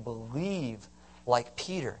 and we believe like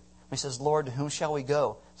Peter. He says, Lord, to whom shall we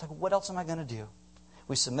go? It's like, what else am I going to do?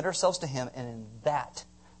 We submit ourselves to Him, and in that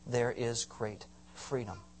there is great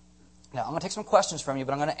freedom. Now, I'm going to take some questions from you,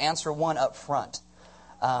 but I'm going to answer one up front.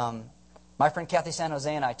 My friend Kathy San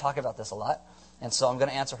Jose and I talk about this a lot, and so I'm going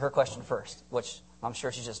to answer her question first, which I'm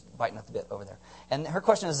sure she's just biting at the bit over there. And her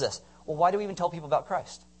question is this: well, why do we even tell people about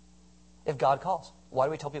Christ? If God calls, why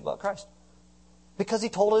do we tell people about Christ? Because He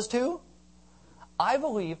told us to? I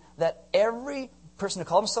believe that every person who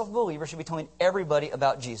calls himself a believer should be telling everybody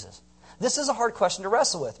about Jesus. This is a hard question to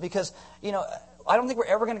wrestle with because, I don't think we're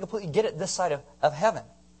ever going to completely get it this side of heaven.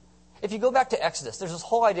 If you go back to Exodus, there's this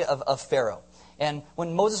whole idea of Pharaoh. And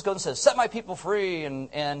when Moses goes and says, set my people free,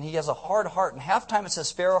 and he has a hard heart, and half the time it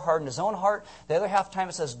says Pharaoh hardened his own heart, the other half the time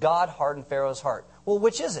it says God hardened Pharaoh's heart. Well,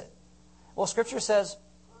 which is it? Well, Scripture says,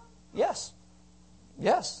 yes.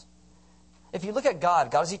 Yes. If you look at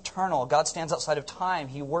God, God is eternal. God stands outside of time.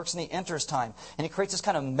 He works and He enters time. And He creates this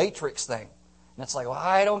kind of matrix thing. And it's like, well,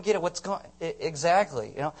 I don't get it. What's going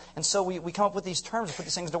exactly? And so we come up with these terms, we put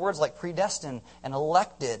these things to words like predestined and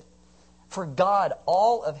elected. For God,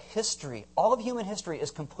 all of human history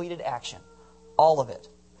is completed action. All of it.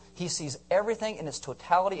 He sees everything in its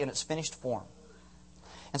totality, in its finished form.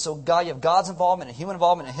 And so God, you have God's involvement and human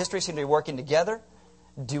involvement and history seem to be working together.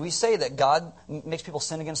 Do we say that God makes people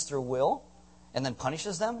sin against their will and then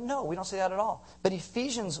punishes them? No, we don't say that at all. But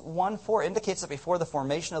Ephesians 1:4 indicates that before the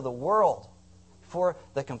formation of the world, for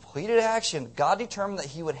the completed action, God determined that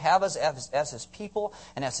He would have us as His people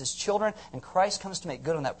and as His children, and Christ comes to make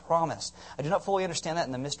good on that promise. I do not fully understand that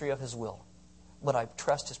in the mystery of His will, but I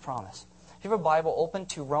trust His promise. If you have a Bible, open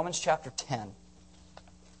to Romans chapter 10.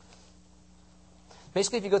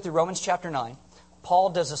 Basically, if you go through Romans chapter 9,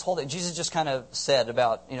 Paul does this whole thing. Jesus just kind of said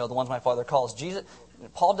about, the ones my Father calls.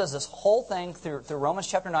 Paul does this whole thing through Romans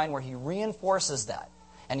chapter 9 where he reinforces that.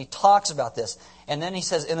 And he talks about this. And then he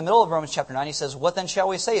says, in the middle of Romans chapter 9, he says, what then shall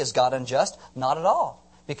we say? Is God unjust? Not at all.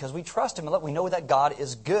 Because we trust Him and we know that God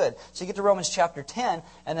is good. So you get to Romans chapter 10,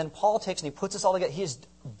 and then Paul takes and he puts this all together. He is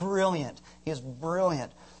brilliant. He is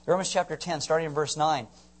brilliant. Romans chapter 10, starting in verse 9.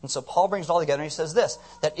 And so Paul brings it all together and he says this,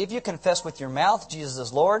 that if you confess with your mouth Jesus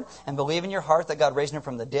is Lord and believe in your heart that God raised Him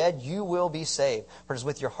from the dead, you will be saved. For it is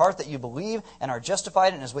with your heart that you believe and are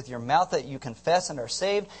justified, and it is with your mouth that you confess and are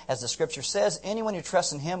saved. As the Scripture says, anyone who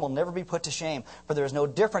trusts in Him will never be put to shame. For there is no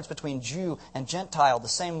difference between Jew and Gentile. The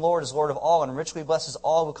same Lord is Lord of all and richly blesses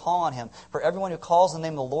all who call on Him. For everyone who calls on the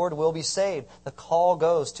name of the Lord will be saved. The call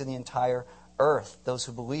goes to the entire earth. Those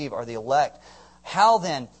who believe are the elect. How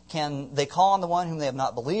then can they call on the one whom they have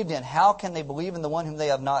not believed in? How can they believe in the one whom they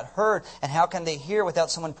have not heard? And how can they hear without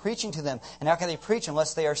someone preaching to them? And how can they preach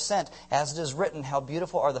unless they are sent? As it is written, how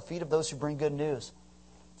beautiful are the feet of those who bring good news.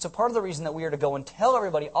 So part of the reason that we are to go and tell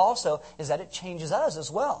everybody also is that it changes us as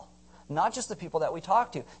well. Not just the people that we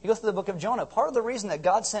talk to. You go through the book of Jonah. Part of the reason that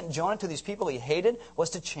God sent Jonah to these people He hated was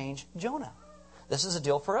to change Jonah. This is a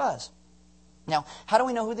deal for us. Now, how do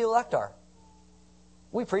we know who the elect are?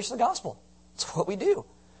 We preach the gospel. That's what we do.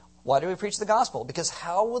 Why do we preach the gospel? Because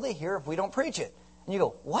how will they hear if we don't preach it? And you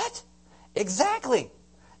go, what? Exactly.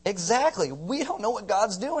 Exactly. We don't know what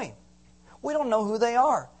God's doing. We don't know who they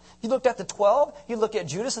are. You looked at the 12, you look at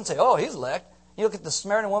Judas and say, oh, he's elect. You look at the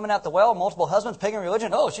Samaritan woman at the well, multiple husbands, pagan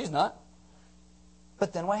religion, oh, she's not.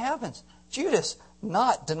 But then what happens? Judas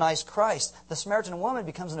not denies Christ. The Samaritan woman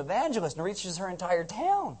becomes an evangelist and reaches her entire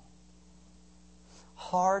town.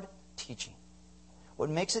 Hard teaching. What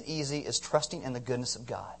makes it easy is trusting in the goodness of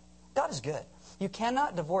God. God is good. You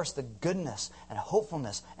cannot divorce the goodness and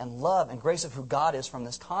hopefulness and love and grace of who God is from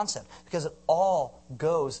this concept, because it all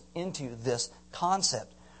goes into this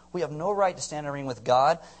concept. We have no right to stand in a ring with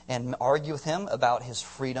God and argue with Him about His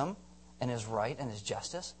freedom and His right and His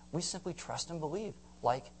justice. We simply trust and believe,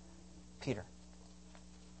 like Peter.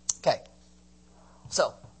 Okay.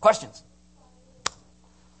 So, questions?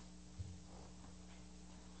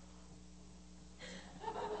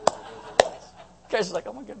 Guys are like,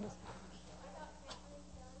 oh my goodness.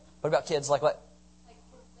 What about kids? Like what?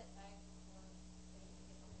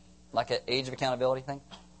 Like an age of accountability thing?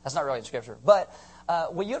 That's not really in Scripture. But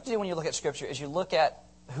what you have to do when you look at Scripture is you look at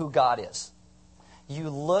who God is. You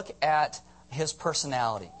look at His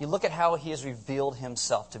personality. You look at how He has revealed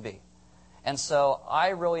Himself to be. And so I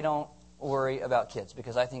really don't worry about kids,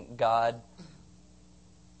 because I think God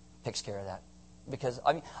takes care of that. Because,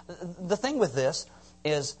 I mean, the thing with this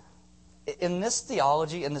is, in this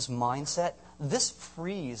theology, in this mindset, this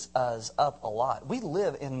frees us up a lot. We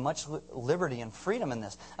live in much liberty and freedom in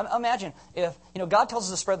this. Imagine if, God tells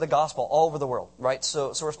us to spread the gospel all over the world, right?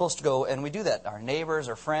 So we're supposed to go, and we do that. Our neighbors,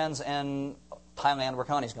 our friends, and Thailand, where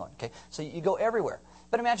Connie's going, okay? So you go everywhere.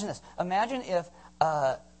 But imagine this. Imagine if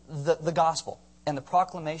the gospel and the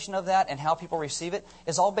proclamation of that and how people receive it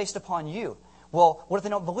is all based upon you. Well, what if they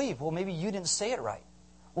don't believe? Well, maybe you didn't say it right.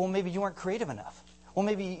 Well, maybe you weren't creative enough. Well,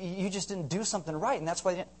 maybe you just didn't do something right, and that's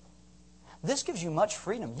why they didn't. This gives you much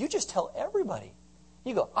freedom. You just tell everybody.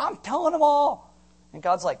 You go, I'm telling them all. And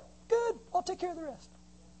God's like, good, I'll take care of the rest.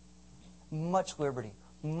 Much liberty,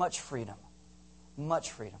 much freedom. Much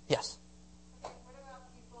freedom. Yes? Okay, what about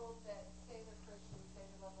people that say they're Christians, say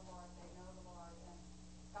they love the Lord, they know the Lord, and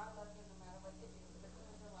God loves them no matter what they do. They're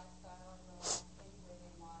living their lifestyle and their life any way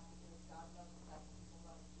they want, because God loves them like people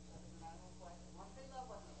love each other no matter what. And once they love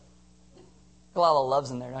one another. A lot of loves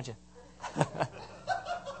in there, don't you?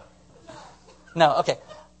 No, okay.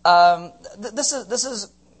 This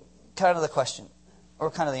is kind of the question, or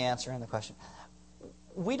kind of the answer in the question.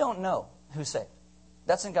 We don't know who's saved.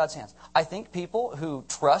 That's in God's hands. I think people who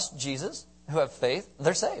trust Jesus, who have faith,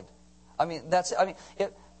 they're saved.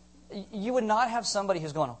 You would not have somebody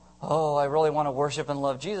who's going, oh, I really want to worship and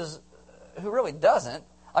love Jesus, who really doesn't.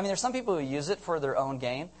 There's some people who use it for their own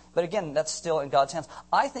gain, but again, that's still in God's hands.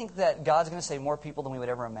 I think that God's going to save more people than we would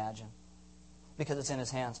ever imagine, because it's in His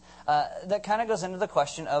hands. That kind of goes into the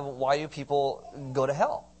question of, why do people go to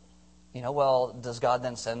hell? Well, does God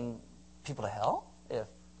then send people to hell, if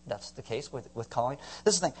that's the case with calling?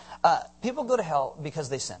 This is the thing. People go to hell because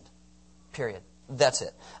they sinned. Period. That's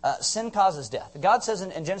it. Sin causes death. God says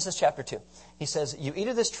in Genesis chapter 2, He says, you eat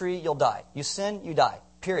of this tree, you'll die. You sin, you die.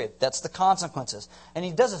 Period. That's the consequences. And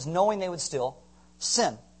He does this knowing they would still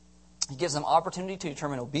sin. He gives them opportunity to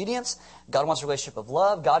determine obedience. God wants a relationship of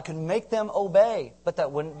love. God can make them obey, but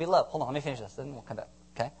that wouldn't be love. Hold on, let me finish this, then we'll come back.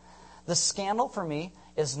 Okay? The scandal for me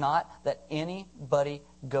is not that anybody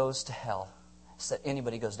goes to hell. It's that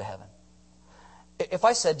anybody goes to heaven. If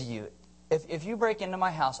I said to you, if you break into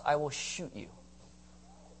my house, I will shoot you.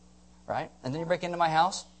 Right? And then you break into my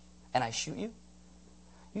house, and I shoot you.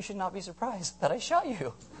 You should not be surprised that I shot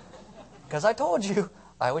you. Because I told you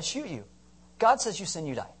I would shoot you. God says you sin,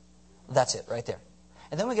 you die. That's it, right there.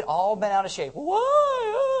 And then we get all bent out of shape.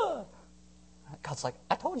 Why? God's like,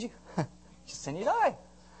 I told you. You sin, you die.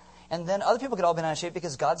 And then other people get all bent out of shape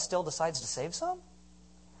because God still decides to save some.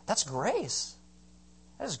 That's grace.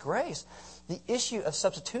 That is grace. The issue of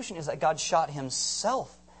substitution is that God shot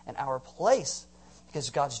Himself in our place, because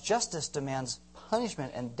God's justice demands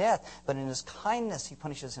punishment and death, but in His kindness He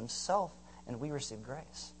punishes Himself, and we receive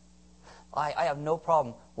grace. I have no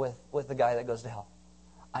problem with the guy that goes to hell.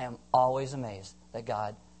 I am always amazed that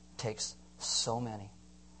God takes so many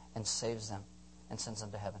and saves them and sends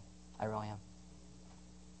them to heaven. I really am.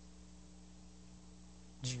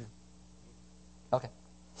 Did you? Okay.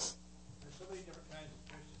 There's so many different kinds of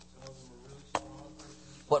Christians. Some of them are really strong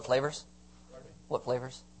Christians. What flavors? Pardon me? What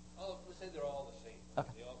flavors? Let's say they're all the same.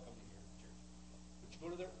 Okay. They all come to your church. But you go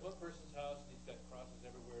to one person's house, and he's got crosses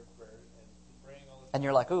everywhere, prayers, and he's praying all the time. And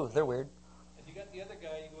you're like, ooh, they're weird. And you got the other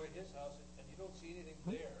guy, you go to his house, and you don't see anything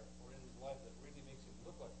there or in his life that really makes him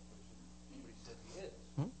look like a Christian, but he says he is.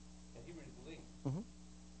 And he really believes.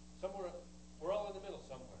 Somewhere, we're all in the middle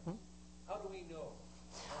somewhere. How do we know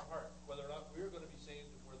in our heart whether or not we're going to be saved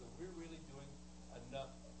or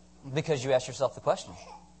Because you ask yourself the question.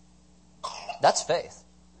 That's faith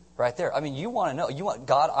right there. I mean, you want to know. You want,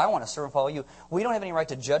 God, I want to serve and follow you. We don't have any right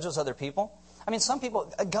to judge those other people. I mean, some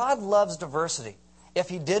people, God loves diversity. If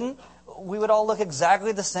He didn't, we would all look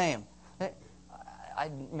exactly the same. I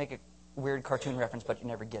make a weird cartoon reference, but you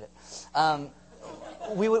never get it.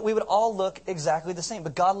 We would all look exactly the same.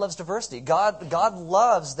 But God loves diversity. God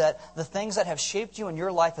loves that the things that have shaped you in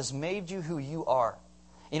your life has made you who you are.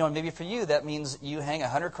 You know, and maybe for you, that means you hang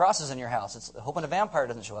 100 crosses in your house. It's hoping a vampire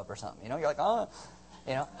doesn't show up or something. You know, you're like, oh.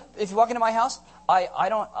 You know, if you walk into my house, I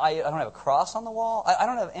don't have a cross on the wall. I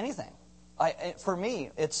don't have anything. For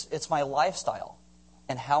me, it's my lifestyle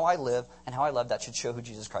and how I live and how I love that should show who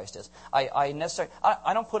Jesus Christ is. I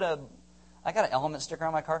don't put I got an Element sticker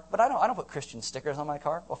on my car, but I don't put Christian stickers on my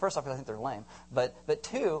car. Well, first off, I think they're lame. But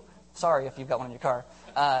two, sorry if you've got one in your car.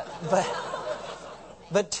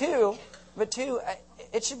 But two,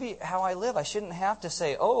 it should be how I live. I shouldn't have to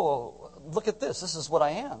say, oh, look at this. This is what I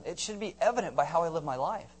am. It should be evident by how I live my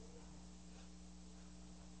life.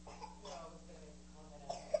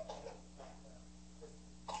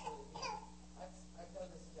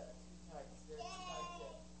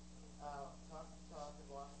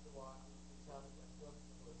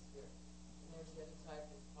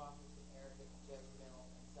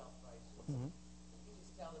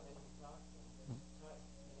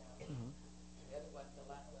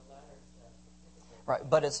 Right,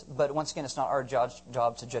 but once again, it's not our job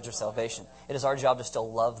to judge their salvation. It is our job to still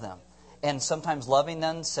love them. And sometimes loving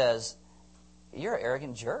them says, you're an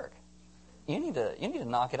arrogant jerk. You need to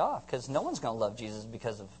knock it off, because no one's going to love Jesus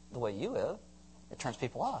because of the way you live. It turns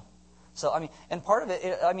people off. So, I mean, and part of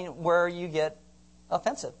it, where you get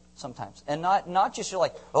offensive sometimes. And not just you're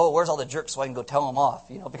like, oh, where's all the jerks so I can go tell them off,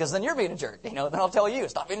 because then you're being a jerk. Then I'll tell you,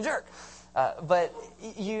 stop being a jerk. But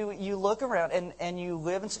you look around and you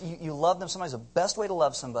live and you love them. Sometimes the best way to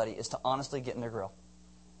love somebody is to honestly get in their grill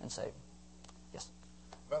and say, yes.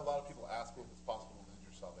 I've had a lot of people ask me if it's possible to lose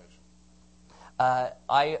your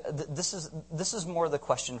salvation. This is more the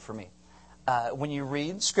question for me. When you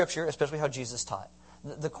read Scripture, especially how Jesus taught,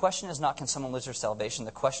 the question is not can someone lose their salvation.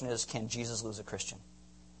 The question is, can Jesus lose a Christian?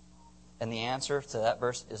 And the answer to that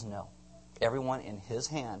verse is no. Everyone in His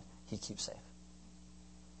hand He keeps safe.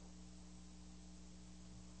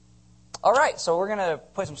 All right, so we're going to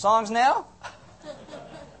play some songs now.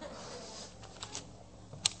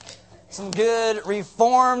 Some good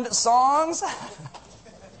Reformed songs.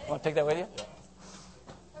 Want to take that with you?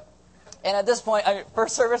 And at this point,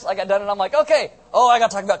 first service, I got done and I'm like, okay, I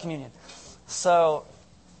got to talk about communion. So,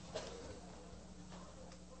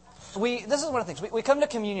 this is one of the things. We come to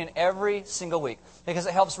communion every single week because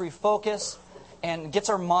it helps refocus and gets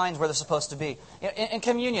our minds where they're supposed to be. In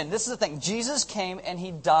communion, this is the thing. Jesus came and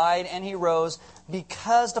He died and He rose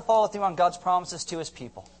because to follow through on God's promises to His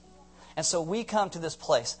people. And so we come to this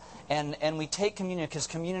place and we take communion because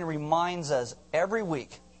communion reminds us every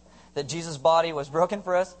week that Jesus' body was broken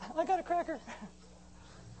for us. I got a cracker.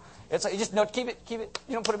 It's like, you just keep it.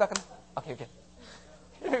 You don't put it back on. Okay.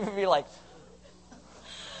 You'd be like...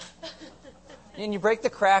 And you break the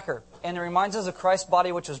cracker, and it reminds us of Christ's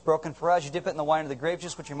body, which was broken for us. You dip it in the wine of the grape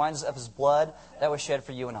juice, which reminds us of His blood that was shed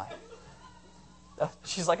for you and I.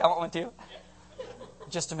 She's like, I want one too.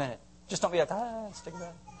 Just a minute. Just don't be like, stick it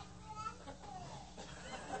back.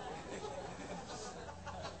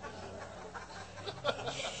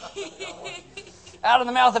 Out of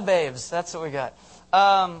the mouth of babes. That's what we got.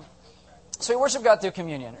 So we worship God through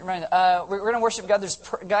communion. We're going to worship God. There's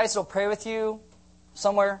guys that will pray with you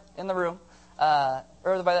somewhere in the room. Or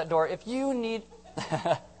by that door. If you need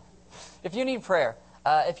prayer,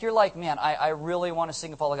 if you're like, man, I really want to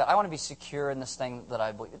sing and follow God. I want to be secure in this thing that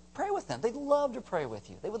I believe. Pray with them. They'd love to pray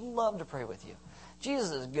with you. They would love to pray with you.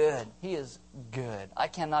 Jesus is good. He is good. I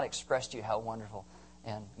cannot express to you how wonderful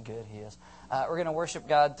and good He is. We're going to worship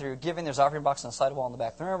God through giving. There's an offering box on the side wall in the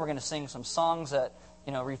back of the room. We're going to sing some songs that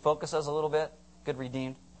refocus us a little bit. Good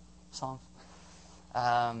redeemed songs.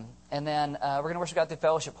 And then we're going to worship God through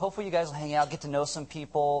fellowship. Hopefully you guys will hang out, get to know some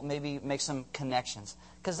people, maybe make some connections.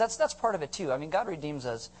 Because that's part of it too. I mean, God redeems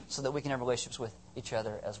us so that we can have relationships with each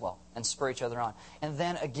other as well and spur each other on. And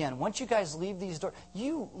then again, once you guys leave these doors,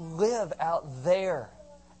 you live out there,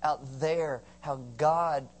 how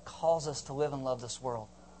God calls us to live and love this world.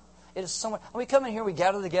 It is so much. When we come in here, we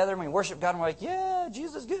gather together and we worship God and we're like, yeah,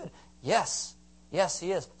 Jesus is good. Yes,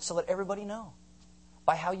 He is. So let everybody know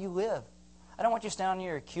by how you live. I don't want you standing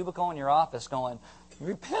in your cubicle in your office going,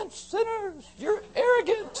 repent, sinners, you're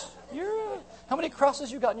arrogant. How many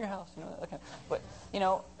crosses you got in your house? Okay. But,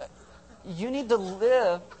 you need to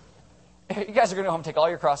live. You guys are going to go home and take all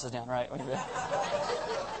your crosses down, right?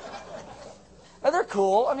 They're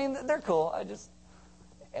cool. I mean, they're cool.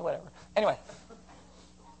 Whatever. Anyway,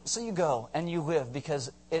 so you go and you live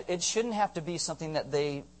because it shouldn't have to be something that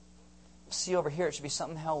they see over here. It should be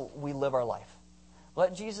something how we live our life.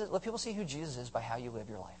 Let people see who Jesus is by how you live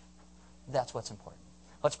your life. That's what's important.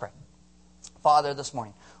 Let's pray. Father, this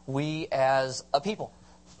morning, we as a people,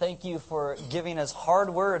 thank you for giving us hard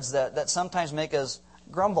words that sometimes make us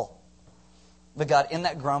grumble. But God, in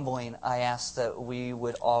that grumbling, I ask that we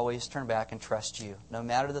would always turn back and trust you, no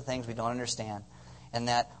matter the things we don't understand, and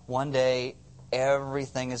that one day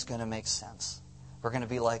everything is going to make sense. We're going to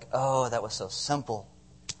be like, oh, that was so simple.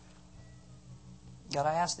 God,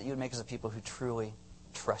 I ask that you would make us a people who truly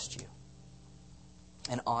trust you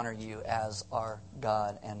and honor you as our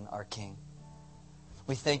God and our King.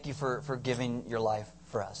 We thank you for giving your life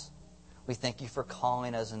for us. We thank you for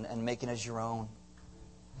calling us and making us your own.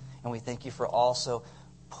 And we thank you for also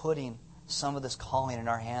putting some of this calling in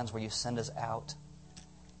our hands where you send us out.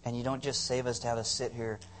 And you don't just save us to have us sit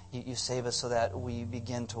here. You save us so that we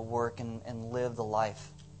begin to work and live the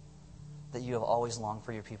life that you have always longed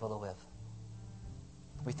for your people to live.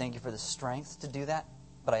 We thank you for the strength to do that,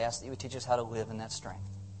 but I ask that you would teach us how to live in that strength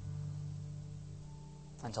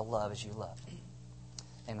and to love as you love.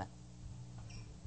 Amen.